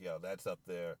automatically be like, yo, that's up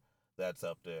there, that's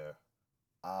up there.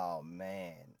 Oh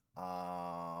man.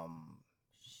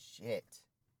 Shit.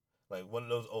 Like one of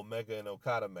those Omega and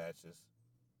Okada matches.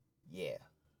 Yeah.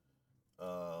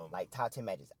 Like top 10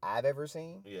 matches I've ever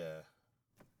seen. Yeah.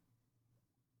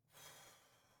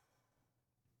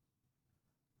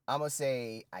 I'm gonna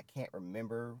say I can't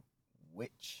remember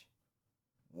which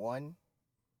one,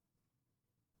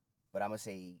 but I'm gonna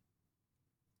say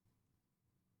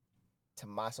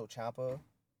Tommaso Ciampa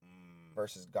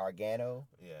versus Gargano.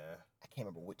 Yeah. I can't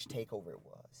remember which takeover it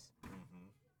was, Mm-hmm.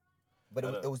 but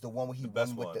it was the one where he the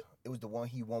best won with one. it was the one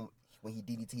he won when he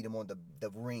DDT'd him on the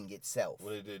ring itself.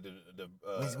 When he did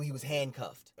when he was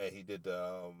handcuffed. And he did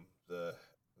the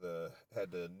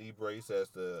had the knee brace as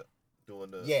the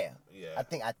doing the Yeah. yeah. I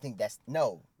think that's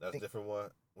no. That's a different one.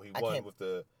 When he I won can't- with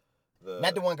the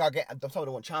Not the one Gargano. I'm talking about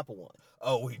the one Ciampa won.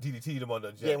 Oh, he DDT'd him on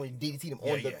the jet. Yeah, when he DDT'd him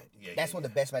on the. That's one of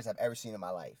the best matches I've ever seen in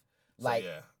my life. So, Like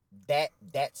yeah.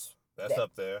 that's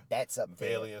up there. That's up there.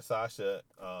 Bailey and Sasha.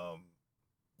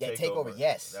 Yeah, takeover.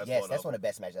 Yes, That's yes, one that's of one of the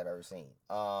best matches I've ever seen.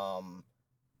 Fuck.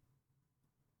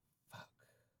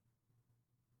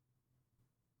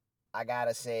 I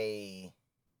gotta say,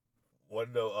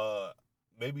 What no?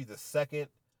 Maybe the second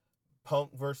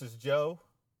Punk versus Joe.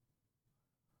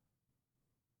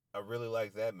 I really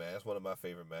like that match. That's one of my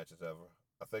favorite matches ever.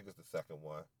 I think it's the second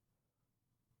one.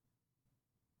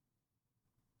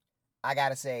 I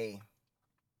gotta say,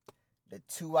 the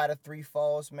 2 out of 3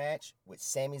 falls match with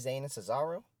Sami Zayn and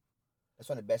Cesaro. That's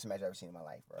one of the best matches I've ever seen in my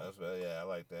life, bro. Yeah, I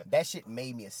like that. That shit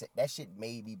made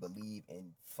me believe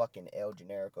in fucking El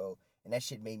Generico, and that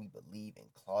shit made me believe in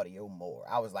Claudio more.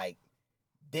 I was like,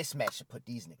 this match should put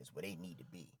these niggas where they need to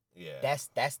be. Yeah. That's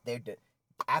their.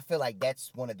 I feel like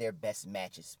that's one of their best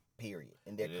matches, period,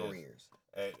 in their careers.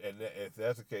 And if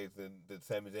that's the case, then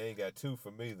Sami Zayn got 2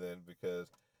 for me then, because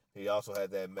he also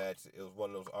had that match. It was one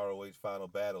of those ROH final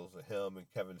battles of him and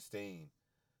Kevin Steen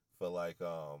for like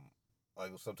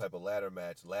some type of ladder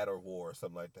match, ladder war or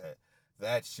something like that.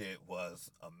 That shit was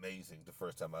amazing the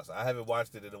first time I saw it. I haven't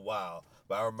watched it in a while,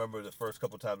 but I remember the first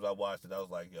couple times I watched it, I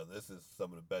was like, yo, this is some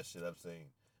of the best shit I've seen.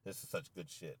 This is such good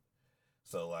shit.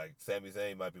 So, like, Sami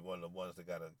Zayn might be one of the ones that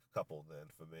got a couple then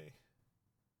for me.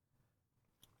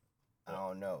 I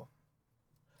don't know.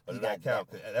 But it doesn't count.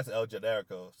 That's El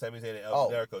Generico. Sami Zayn and El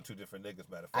Generico, 2 different niggas,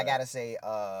 matter of fact. I gotta say,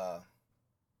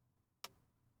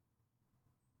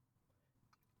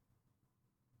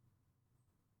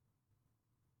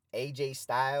 AJ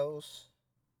Styles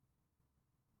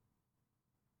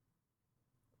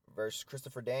versus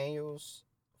Christopher Daniels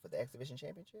for the X Division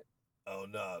Championship. Oh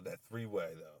no, that 3-way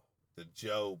though. The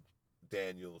Joe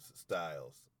Daniels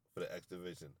Styles for the X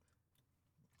Division.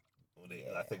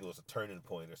 I think it was a turning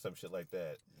point or some shit like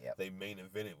that. Yep. They main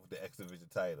evented with the X Division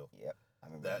title. Yep. I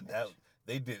remember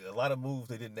they did a lot of moves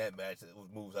they did in that match. It was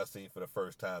moves I've seen for the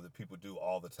first time that people do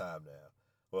all the time now.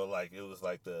 Well, like it was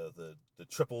like the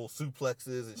triple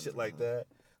suplexes and shit like that.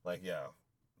 Like yeah,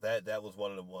 that was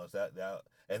one of them ones that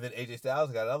and then AJ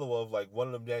Styles got another one of like one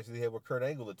of them matches he had with Kurt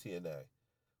Angle at TNA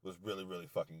was really really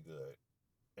fucking good.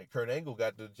 And Kurt Angle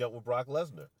got to jump with Brock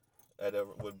Lesnar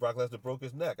when Brock Lesnar broke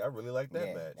his neck. I really like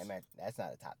that match. That match. That's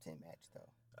not a top 10 match though.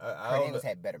 I Kurt Angle's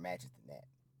had better matches than that.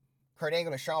 Kurt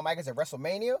Angle and Shawn Michaels at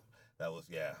WrestleMania. That was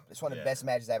It's one of the best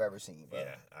matches I've ever seen, bro.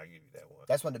 Yeah, I'll give you that one.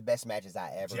 That's one of the best matches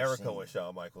I ever seen. Jericho and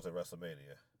Shawn Michaels at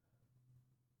WrestleMania.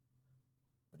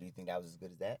 But do you think that was as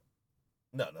good as that?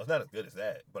 No, it's not as good as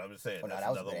that. But I'm just saying that's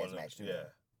that was another a one. good match too.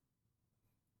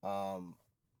 Yeah.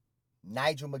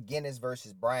 Nigel McGuinness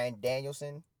versus Bryan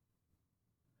Danielson.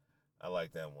 I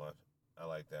like that one.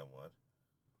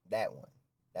 That one.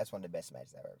 That's one of the best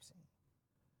matches I've ever seen.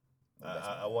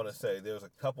 I want to say there was a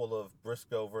couple of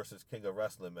Briscoe versus King of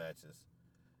Wrestling matches.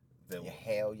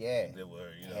 Hell yeah. That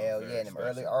were, hell yeah. In them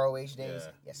early ROH days.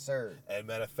 Yeah. Yes, sir. And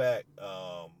matter of fact,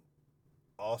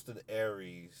 Austin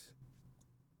Aries,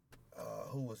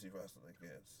 who was he wrestling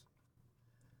against?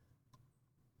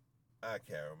 I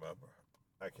can't remember.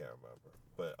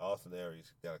 But Austin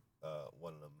Aries got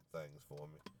one of them things for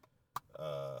me.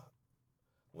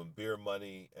 When Beer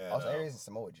Money and Austin Aries and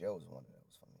Samoa Joe was one of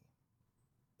those for me.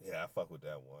 Yeah, I fuck with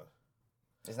that one.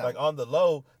 It's not like on the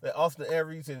low, that Austin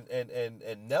Aries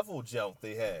and Neville jump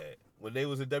they had when they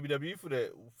was in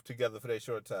WWE together for that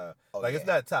short time. It's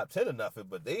not top 10 or nothing,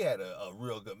 but they had a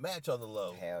real good match on the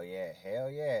low. Hell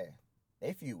yeah.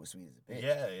 They feud was sweet as a bitch.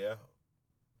 Yeah.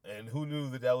 And who knew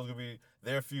that was gonna be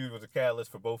their feud was a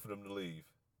catalyst for both of them to leave,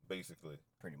 basically.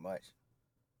 Pretty much.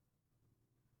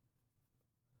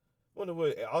 Wonder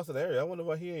what Austin Aries. I wonder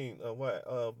why he ain't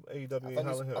AEW ain't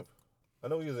hollering him. I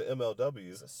know he was an MLW.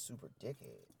 He's a super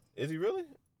dickhead. Is he really?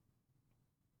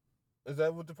 Is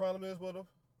that what the problem is with him?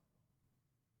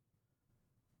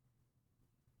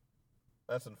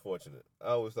 That's unfortunate.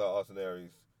 I always thought Austin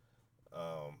Aries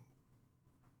was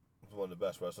one of the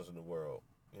best wrestlers in the world.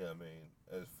 You know what I mean?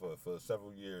 As for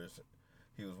several years,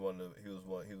 he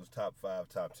was top 5,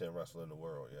 top 10 wrestler in the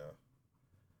world. Yeah.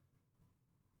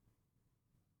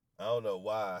 I don't know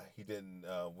why he didn't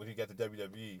when he got to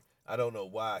WWE. I don't know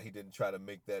why he didn't try to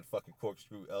make that fucking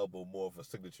corkscrew elbow more of a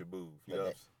signature move. You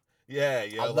know? Yeah.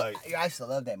 I used to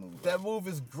love that move. That move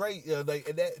is great. Like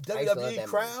and that WWE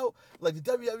crowd, like the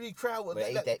WWE crowd,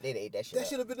 they ate that shit. That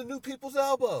should have been the new people's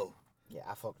elbow. Yeah,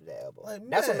 I fucked with that elbow. Like,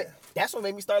 that's what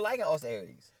made me start liking Austin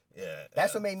Aries. Yeah.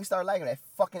 That's what made me start liking that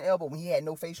fucking elbow when he had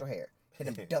no facial hair. Hit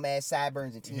them dumbass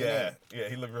sideburns and TNA. Yeah,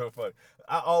 he looked real funny.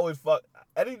 I always fuck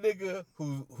any nigga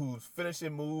whose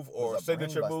finishing move or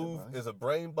signature move is a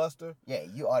brain buster. Yeah,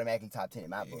 you automatically top 10 in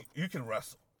my book. You can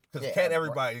wrestle. Because can't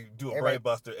everybody do a brain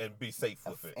buster and be safe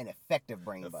with it? An effective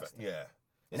brain buster. Yeah.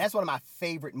 And that's one of my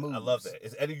favorite moves. I love that.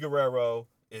 It's Eddie Guerrero.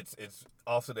 It's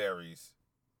Austin Aries.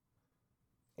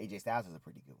 AJ Styles is a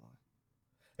pretty good one.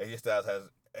 AJ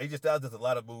Styles does a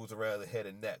lot of moves around the head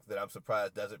and neck that I'm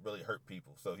surprised doesn't really hurt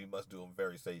people. So he must do them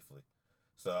very safely.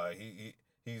 So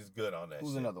he's good on that.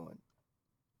 Who's another one?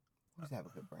 Who's have a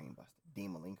good brain buster?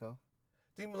 Dean Malenko.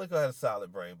 Dean Malenko had a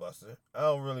solid brain buster. I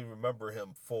don't really remember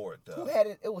him for it though. Who had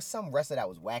it? It was some wrestler that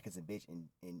was whack as a bitch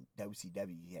in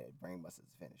WCW. He had a brain buster as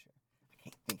a finisher. I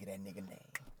can't think of that nigga name.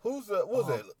 Who's what was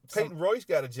it? Peyton Royce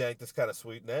got a jank that's kind of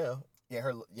sweet now.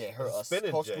 Her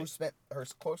corkscrew spine. Her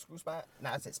corkscrew spine.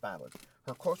 Nah, I said spine.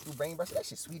 Her corkscrew brain buster. That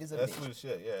shit sweet as a bitch. That's sweet as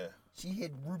shit. Yeah. She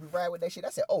hit Ruby Riott with that shit. I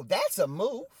said, oh, that's a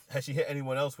move. Has she hit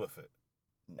anyone else with it?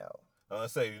 No. I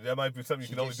say that might be something you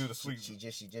can only do the sweet. She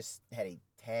just had a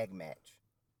tag match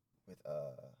with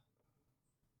the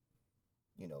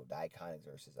Iconics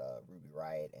versus Ruby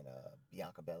Riott and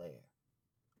Bianca Belair.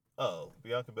 Oh,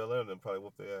 Bianca Belair and them probably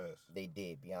whooped their ass. They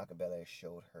did. Bianca Belair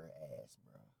showed her ass,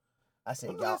 bro. I said,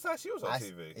 when the last time she was on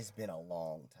TV? It's been a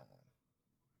long time.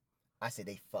 I said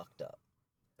they fucked up.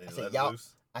 I said y'all.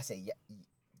 I said yeah,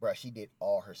 bro. She did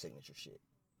all her signature shit.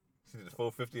 She did the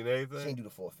 450 and everything. She didn't do the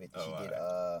 450.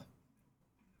 Oh,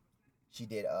 she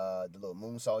did the little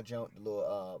moonsault jump, the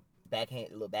little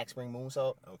little backspring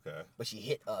moonsault. Okay. But she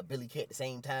hit Billy Kay at the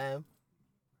same time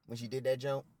when she did that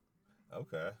jump.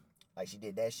 Okay. Like she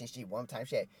did that shit.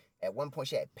 At one point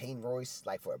she had Peyton Royce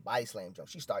like for a body slam jump.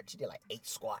 She did like 8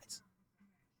 squats.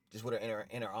 Just with her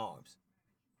in her arms.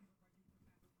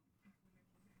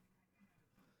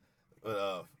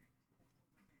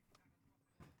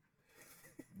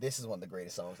 This is one of the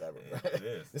greatest songs ever. Bro. It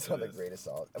is. This is one of the greatest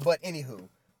songs. But anywho,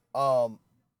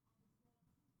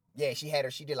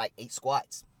 she did like 8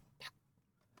 squats.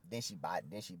 Then she body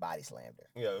slammed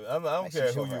her. Yeah, I don't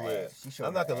care who you is.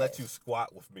 I'm not gonna let you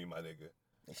squat with me, my nigga.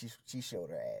 And she showed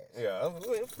her ass. Yeah,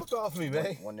 fuck off me,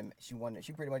 man. She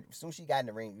pretty much, as soon as she got in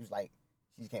the ring, it was like,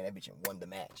 she came in that bitch and won the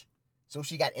match. As soon as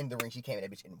she got in the ring, she came in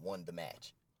that bitch and won the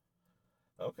match.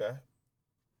 Okay.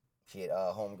 She had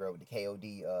homegirl with the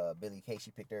KOD, Billy Kay.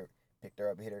 She picked her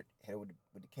up, hit her with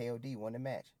the KOD, won the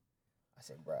match. I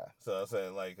said, bruh. So I'm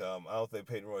saying, like, I don't think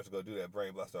Peyton Royce is going to do that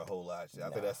brain buster a whole lot. I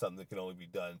think that's something that can only be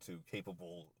done to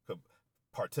capable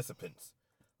participants.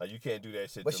 Like, you can't do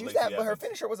that shit. But but her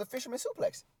finisher was a fisherman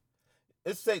suplex.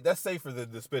 It's safe. That's safer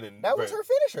than the spinning. That was her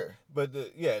finisher. But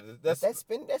that's that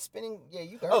spinning. Yeah,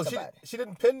 you can hurt somebody. She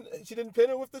didn't pin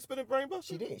her with the spinning brain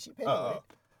buster. She did. She pinned her with it.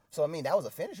 So I mean, that was a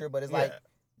finisher, but it's like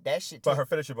that shit. But her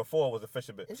finisher before was a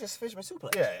fisherman. It's just fisherman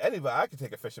suplex. Yeah, anybody. I could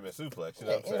take a fisherman suplex. You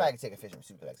know what I'm anybody can take a fisherman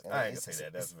suplex. I ain't gonna say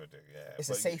that. That's ridiculous. Yeah, it's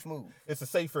a safe move. It's a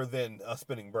safer than a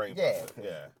spinning brain buster.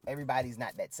 Yeah. Everybody's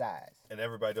not that size, and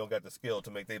everybody don't got the skill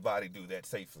to make their body do that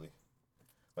safely.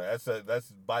 Like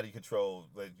that's body control.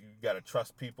 Like, you gotta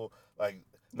trust people. Like,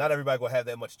 not everybody gonna have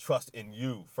that much trust in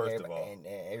you. First of all, and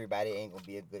everybody ain't gonna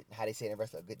be a good, how they say in the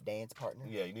wrestling, a good dance partner.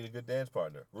 Yeah, you need a good dance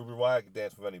partner. Ruby Riott can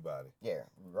dance with anybody. Yeah,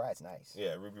 Ruby Riott's nice.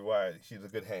 Yeah, Ruby Riott, she's a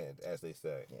good hand, as they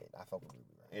say. Yeah, I fuck with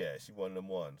Ruby Riott. Yeah, she one of them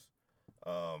ones.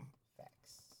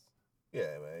 Facts.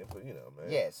 Yeah, man. But man.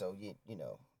 Yeah, so you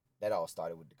know, that all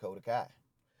started with Dakota Kai.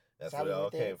 That's where it all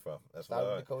came from. That's started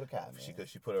with Dakota Kai, man.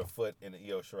 She put her foot in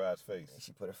Io Shirai's face. Yeah,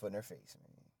 she put her foot in her face, man.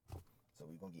 So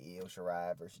we're gonna get Io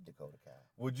Shirai versus Dakota Kai.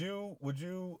 Would you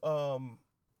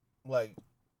like,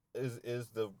 is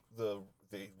the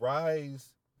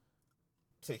rise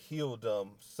to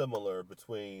heeldom similar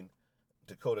between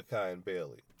Dakota Kai and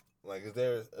Bayley? Like, is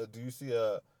there do you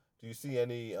see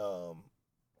any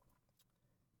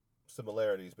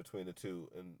similarities between the two,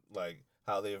 and like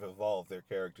how they've evolved their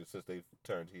characters since they've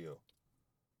turned heel?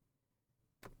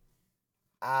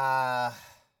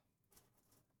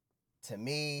 To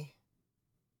me,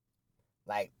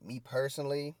 like, me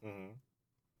personally,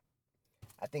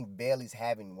 I think Bayley's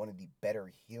having one of the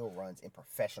better heel runs in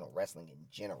professional wrestling in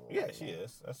general. Yeah, she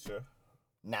is. That's true.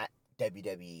 Not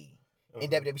WWE. In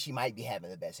WWE, she might be having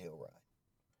the best heel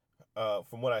run.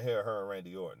 From what I hear, her and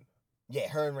Randy Orton. Yeah,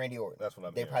 her and Randy Orton. That's what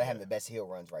I'm. They're probably having the best heel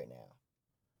runs right now.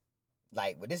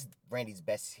 Like, but this is Randy's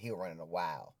best heel run in a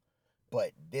while.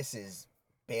 But this is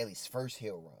Bayley's first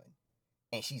heel run,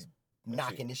 and she's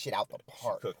knocking this shit out the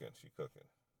park. She cooking.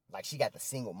 Like, she got the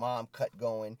single mom cut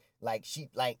going. She's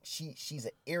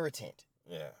an irritant.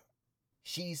 Yeah.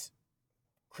 She's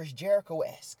Chris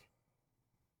Jericho-esque.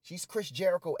 She's Chris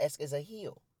Jericho-esque as a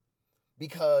heel.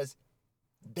 Because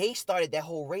they started that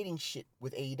whole rating shit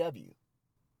with AEW.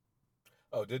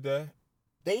 Oh, did they?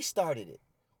 They started it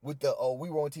with the, we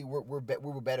were on TV,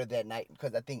 we were better that night.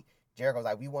 Because I think Jericho was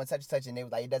like, we won such and such, and they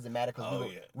was like, it doesn't matter because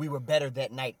we were better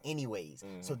that night anyways.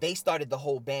 Mm-hmm. So they started the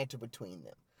whole banter between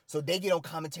them. So they get on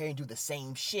commentary and do the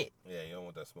same shit. Yeah, you don't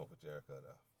want that smoke with Jericho,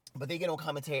 though. But they get on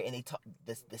commentary and they talk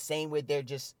the same way they're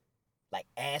just like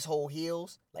asshole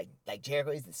heels. Like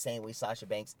Jericho is the same way Sasha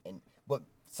Banks and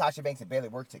Bayley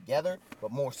work together,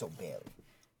 but more so Bayley.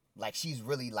 Like, she's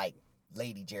really like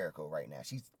Lady Jericho right now.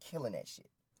 She's killing that shit.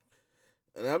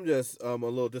 And I'm just a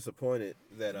little disappointed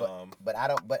that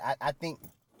I think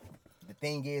the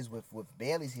thing is with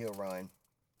Bayley's heel run,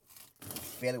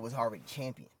 Bayley was already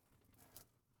champion.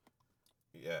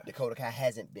 Yeah. Dakota Kai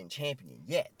hasn't been champion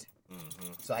yet.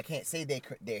 Mm-hmm. So I can't say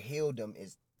their heeldom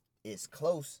is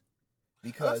close,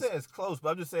 because I'm not saying it's close, but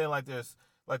I'm just saying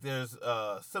there's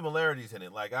similarities in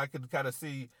it. Like, I could kind of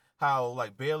see how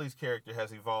like Bayley's character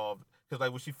has evolved, because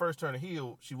like when she first turned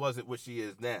heel, she wasn't what she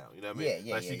is now. You know what I mean?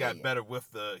 Yeah, she got better with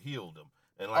the heeldom.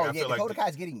 And I feel Dakota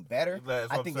Kai's getting better.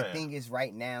 I think the thing is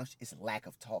right now it's lack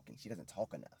of talking. She doesn't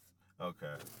talk enough.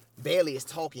 Okay. Bayley is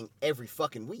talking every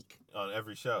fucking week. On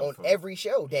every show. Every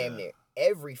show, damn near.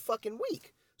 Every fucking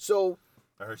week. So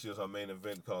I heard she was on Main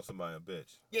Event called somebody a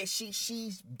bitch. Yeah,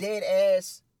 she's dead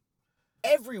ass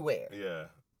everywhere. Yeah.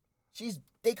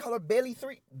 They call her Bayley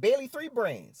Three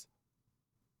Brains.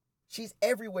 She's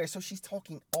everywhere, so she's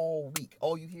talking all week.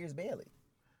 All you hear is Bayley.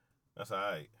 That's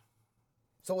alright.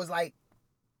 So it's like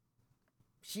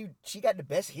she got the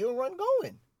best heel run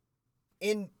going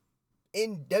in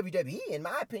WWE, in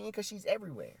my opinion, because she's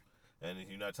everywhere. And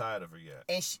you're not tired of her yet.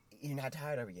 You're not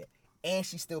tired of her yet. And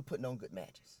she's still putting on good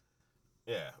matches.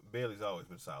 Yeah, Bayley's always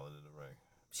been solid in the ring.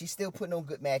 She's still putting on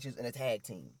good matches in a tag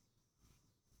team.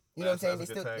 You know what I'm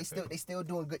saying? They still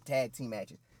doing good tag team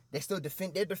matches.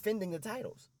 They're defending the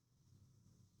titles.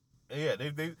 Yeah,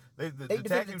 the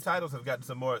tag team titles have gotten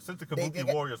some more since the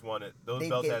Kabuki Warriors won it. Those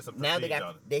belts had some prestige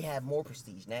on it. They have more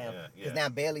prestige now because now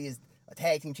Bayley is a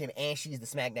tag team champion and she's the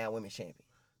SmackDown Women's Champion.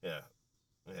 Yeah.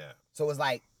 So it's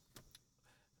like,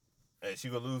 And she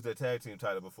gonna lose that tag team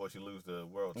title before she lose the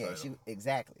world title. Yeah,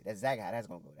 exactly. That's exactly how that's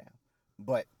gonna go down.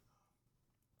 But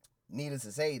needless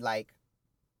to say, like,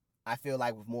 I feel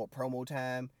like with more promo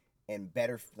time and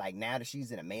better, like now that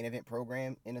she's in a main event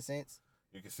program, in a sense,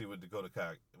 you can see what Dakota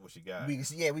Kai, what she got. we can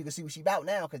see what she about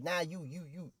now, because now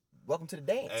you welcome to the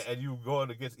dance. And you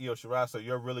going against Io Shirai, so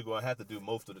you're really gonna have to do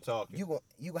most of the talking. You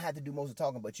gonna have to do most of the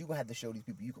talking, but you gonna have to show these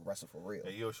people you can wrestle for real.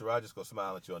 And Io Shirai just gonna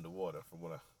smile at you underwater, from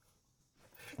what I.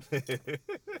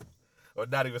 Or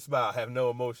not even smile, have no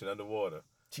emotion underwater.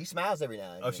 She smiles every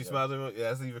now and then. Oh, she smiles every. Yeah,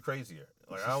 that's even crazier.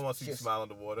 Like, I don't want to see you smile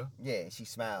underwater. Yeah, she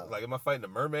smiles. Like, am I fighting a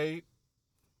mermaid?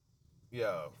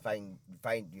 Yo.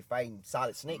 You're fighting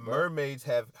Solid Snake, bro. Mermaids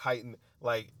have heightened,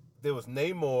 like, there was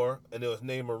Namor and there was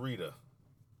Namorita.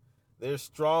 They're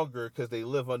stronger because they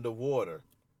live underwater.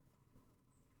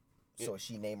 So is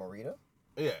she Namorita?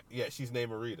 Yeah, she's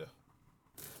Namorita.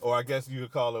 Or I guess you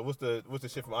could call her, what's the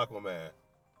shit from Aquaman?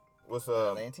 What's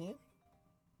Atlantean?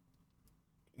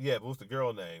 Yeah, but what's the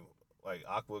girl name? Like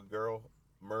Aqua Girl,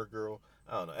 Mer Girl.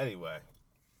 I don't know. Anyway,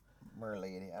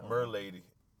 Merlady. I don't Merlady, know.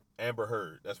 Amber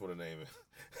Heard. That's what her name is.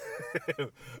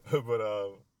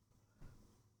 But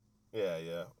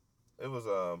yeah. It was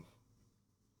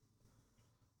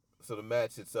So the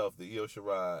match itself, the Io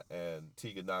Shirai and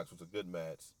Tegan Nox, was a good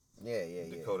match. Yeah.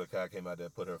 Dakota Kai came out there,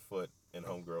 put her foot in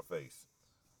homegirl face.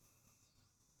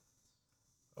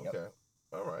 Okay. Yep.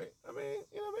 All right. I mean,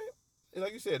 you know what I mean?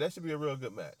 Like you said, that should be a real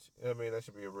good match. You know what I mean? That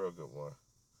should be a real good one.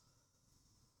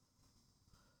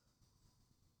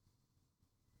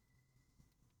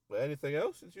 But anything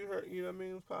else that you heard, you know what I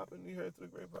mean, was popping? You heard through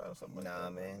the grapevine or something like that? Nah,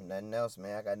 man. Nothing else,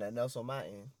 man. I got nothing else on my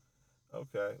end.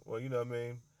 Okay. Well, you know what I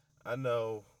mean? I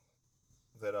know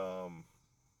that,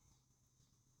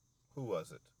 who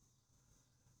was it?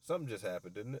 Something just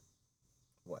happened, didn't it?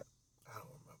 What? I don't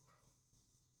remember.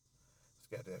 It's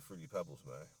got that Fruity Pebbles,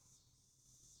 man.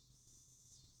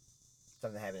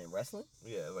 Something happened in wrestling?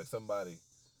 Yeah, like something happened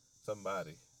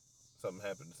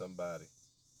to somebody.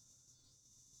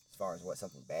 As far as what,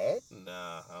 something bad?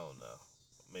 Nah, I don't know.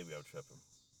 Maybe I'm tripping.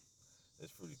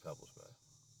 It's Fruity Pebbles, man.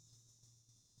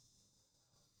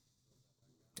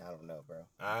 I don't know, bro.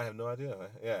 I have no idea, man.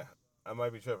 Yeah, I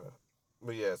might be tripping.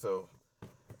 But yeah, so,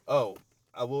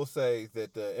 I will say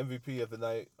that the MVP of the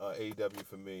night, AEW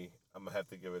for me, I'm going to have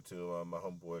to give it to my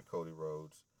homeboy Cody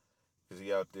Rhodes. Because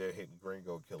he out there hitting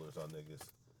gringo killers on niggas.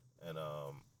 And,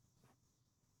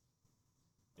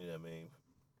 you know what I mean?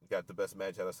 Got the best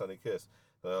match out of Sonny Kiss.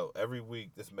 So every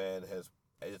week, this man has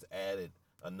added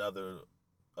another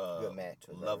good match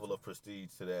level of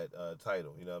prestige to that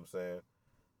title. You know what I'm saying?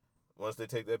 Once they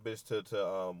take that bitch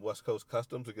to West Coast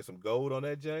Customs to get some gold on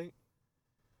that jank,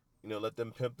 you know, let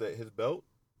them pimp his belt,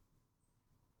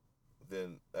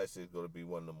 then that shit's going to be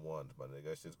one of them ones, my nigga.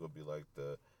 That shit's going to be like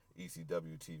the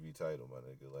ECW TV title, my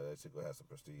nigga. Like, that shit gonna have some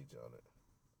prestige on it.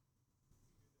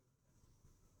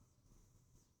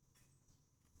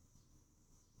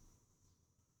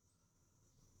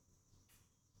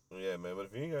 Yeah, man, but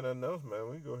if you ain't got nothing else, man,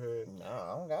 we go ahead. No,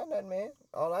 I don't got nothing, man.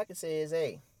 All I can say is,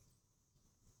 hey,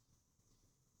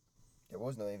 there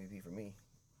was no MVP for me.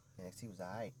 NXT was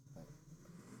alright.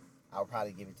 I would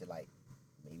probably give it to, like,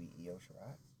 maybe Io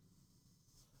Shirai.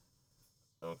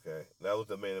 Okay. That was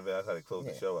the main event. That's how they closed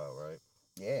the show out, right?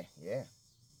 Yeah.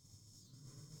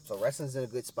 So wrestling's in a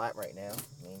good spot right now.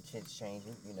 Ain't shit's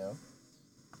changing, you know.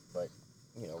 But,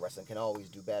 you know, wrestling can always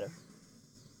do better.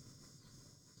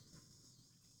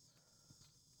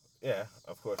 Yeah,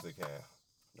 of course they can.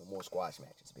 No more squash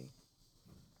matches, B.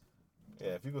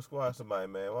 Yeah, if you can squash somebody,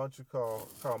 man, why don't you call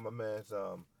my man's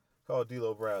call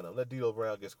D'Lo Brown up. Let D'Lo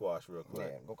Brown get squashed real quick.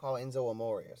 Yeah, go call Enzo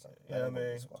Amore or something. Yeah, you know what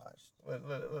I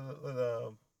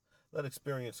mean? Let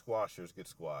experienced squashers get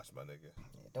squashed, my nigga.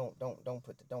 Yeah, don't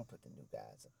put the new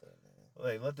guys up there, man.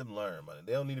 Like, let them learn, man.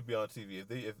 They don't need to be on TV.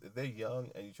 If they're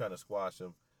young and you're trying to squash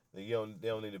them, they don't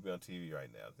need to be on TV right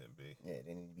now. Then B. Yeah,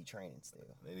 they need to be training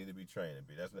still. They need to be training,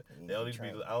 B. They don't need to be.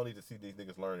 I don't need to see these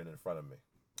niggas learning in front of me.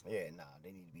 Yeah, nah,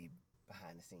 they need to be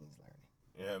behind the scenes learning.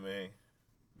 You know what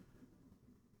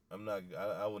I mean?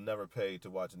 I would never pay to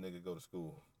watch a nigga go to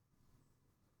school.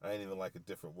 I ain't even like a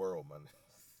different world, man.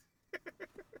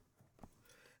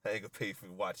 I ain't gonna pay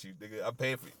for watch you, nigga. I'm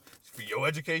paying for your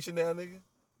education now, nigga.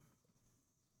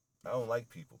 I don't like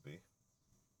people, B.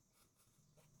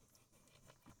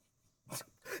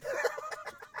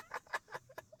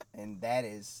 And that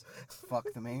is fuck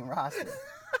the main roster.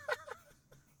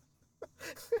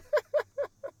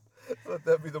 Let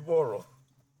that be the moral.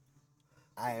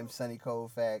 I am Sonny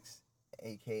Colfax,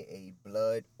 a.k.a.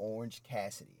 Blood Orange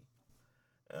Cassidy.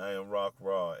 And I am Rock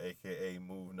Raw, a.k.a.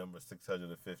 move number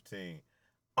 615,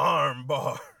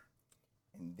 Armbar.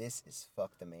 And this is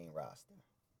Fuck the Main Roster.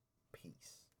 Peace.